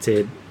has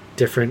affected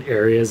different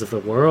areas of the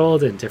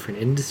world and different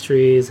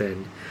industries.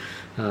 And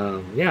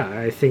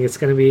I think it's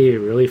going to be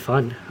really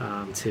fun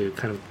to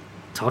kind of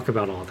talk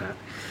about all that.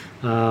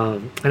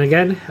 And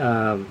again,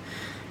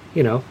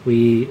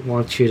 we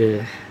want you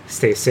to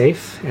stay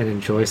safe and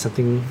enjoy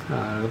something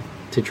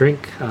to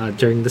drink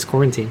during this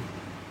quarantine.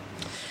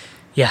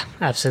 Yeah,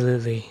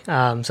 absolutely.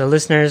 So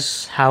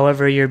listeners,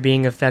 however you're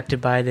being affected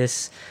by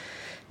this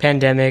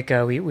pandemic,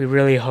 we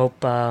really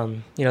hope,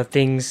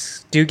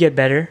 things do get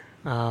better.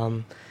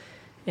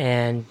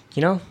 And,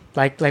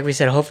 like we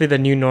said, hopefully the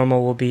new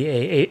normal will be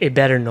a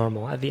better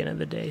normal at the end of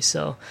the day.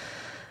 So,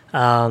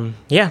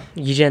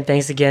 Yijin,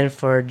 thanks again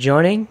for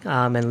joining.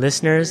 And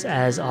listeners,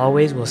 as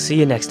always, we'll see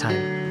you next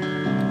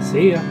time.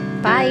 See ya.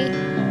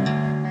 Bye.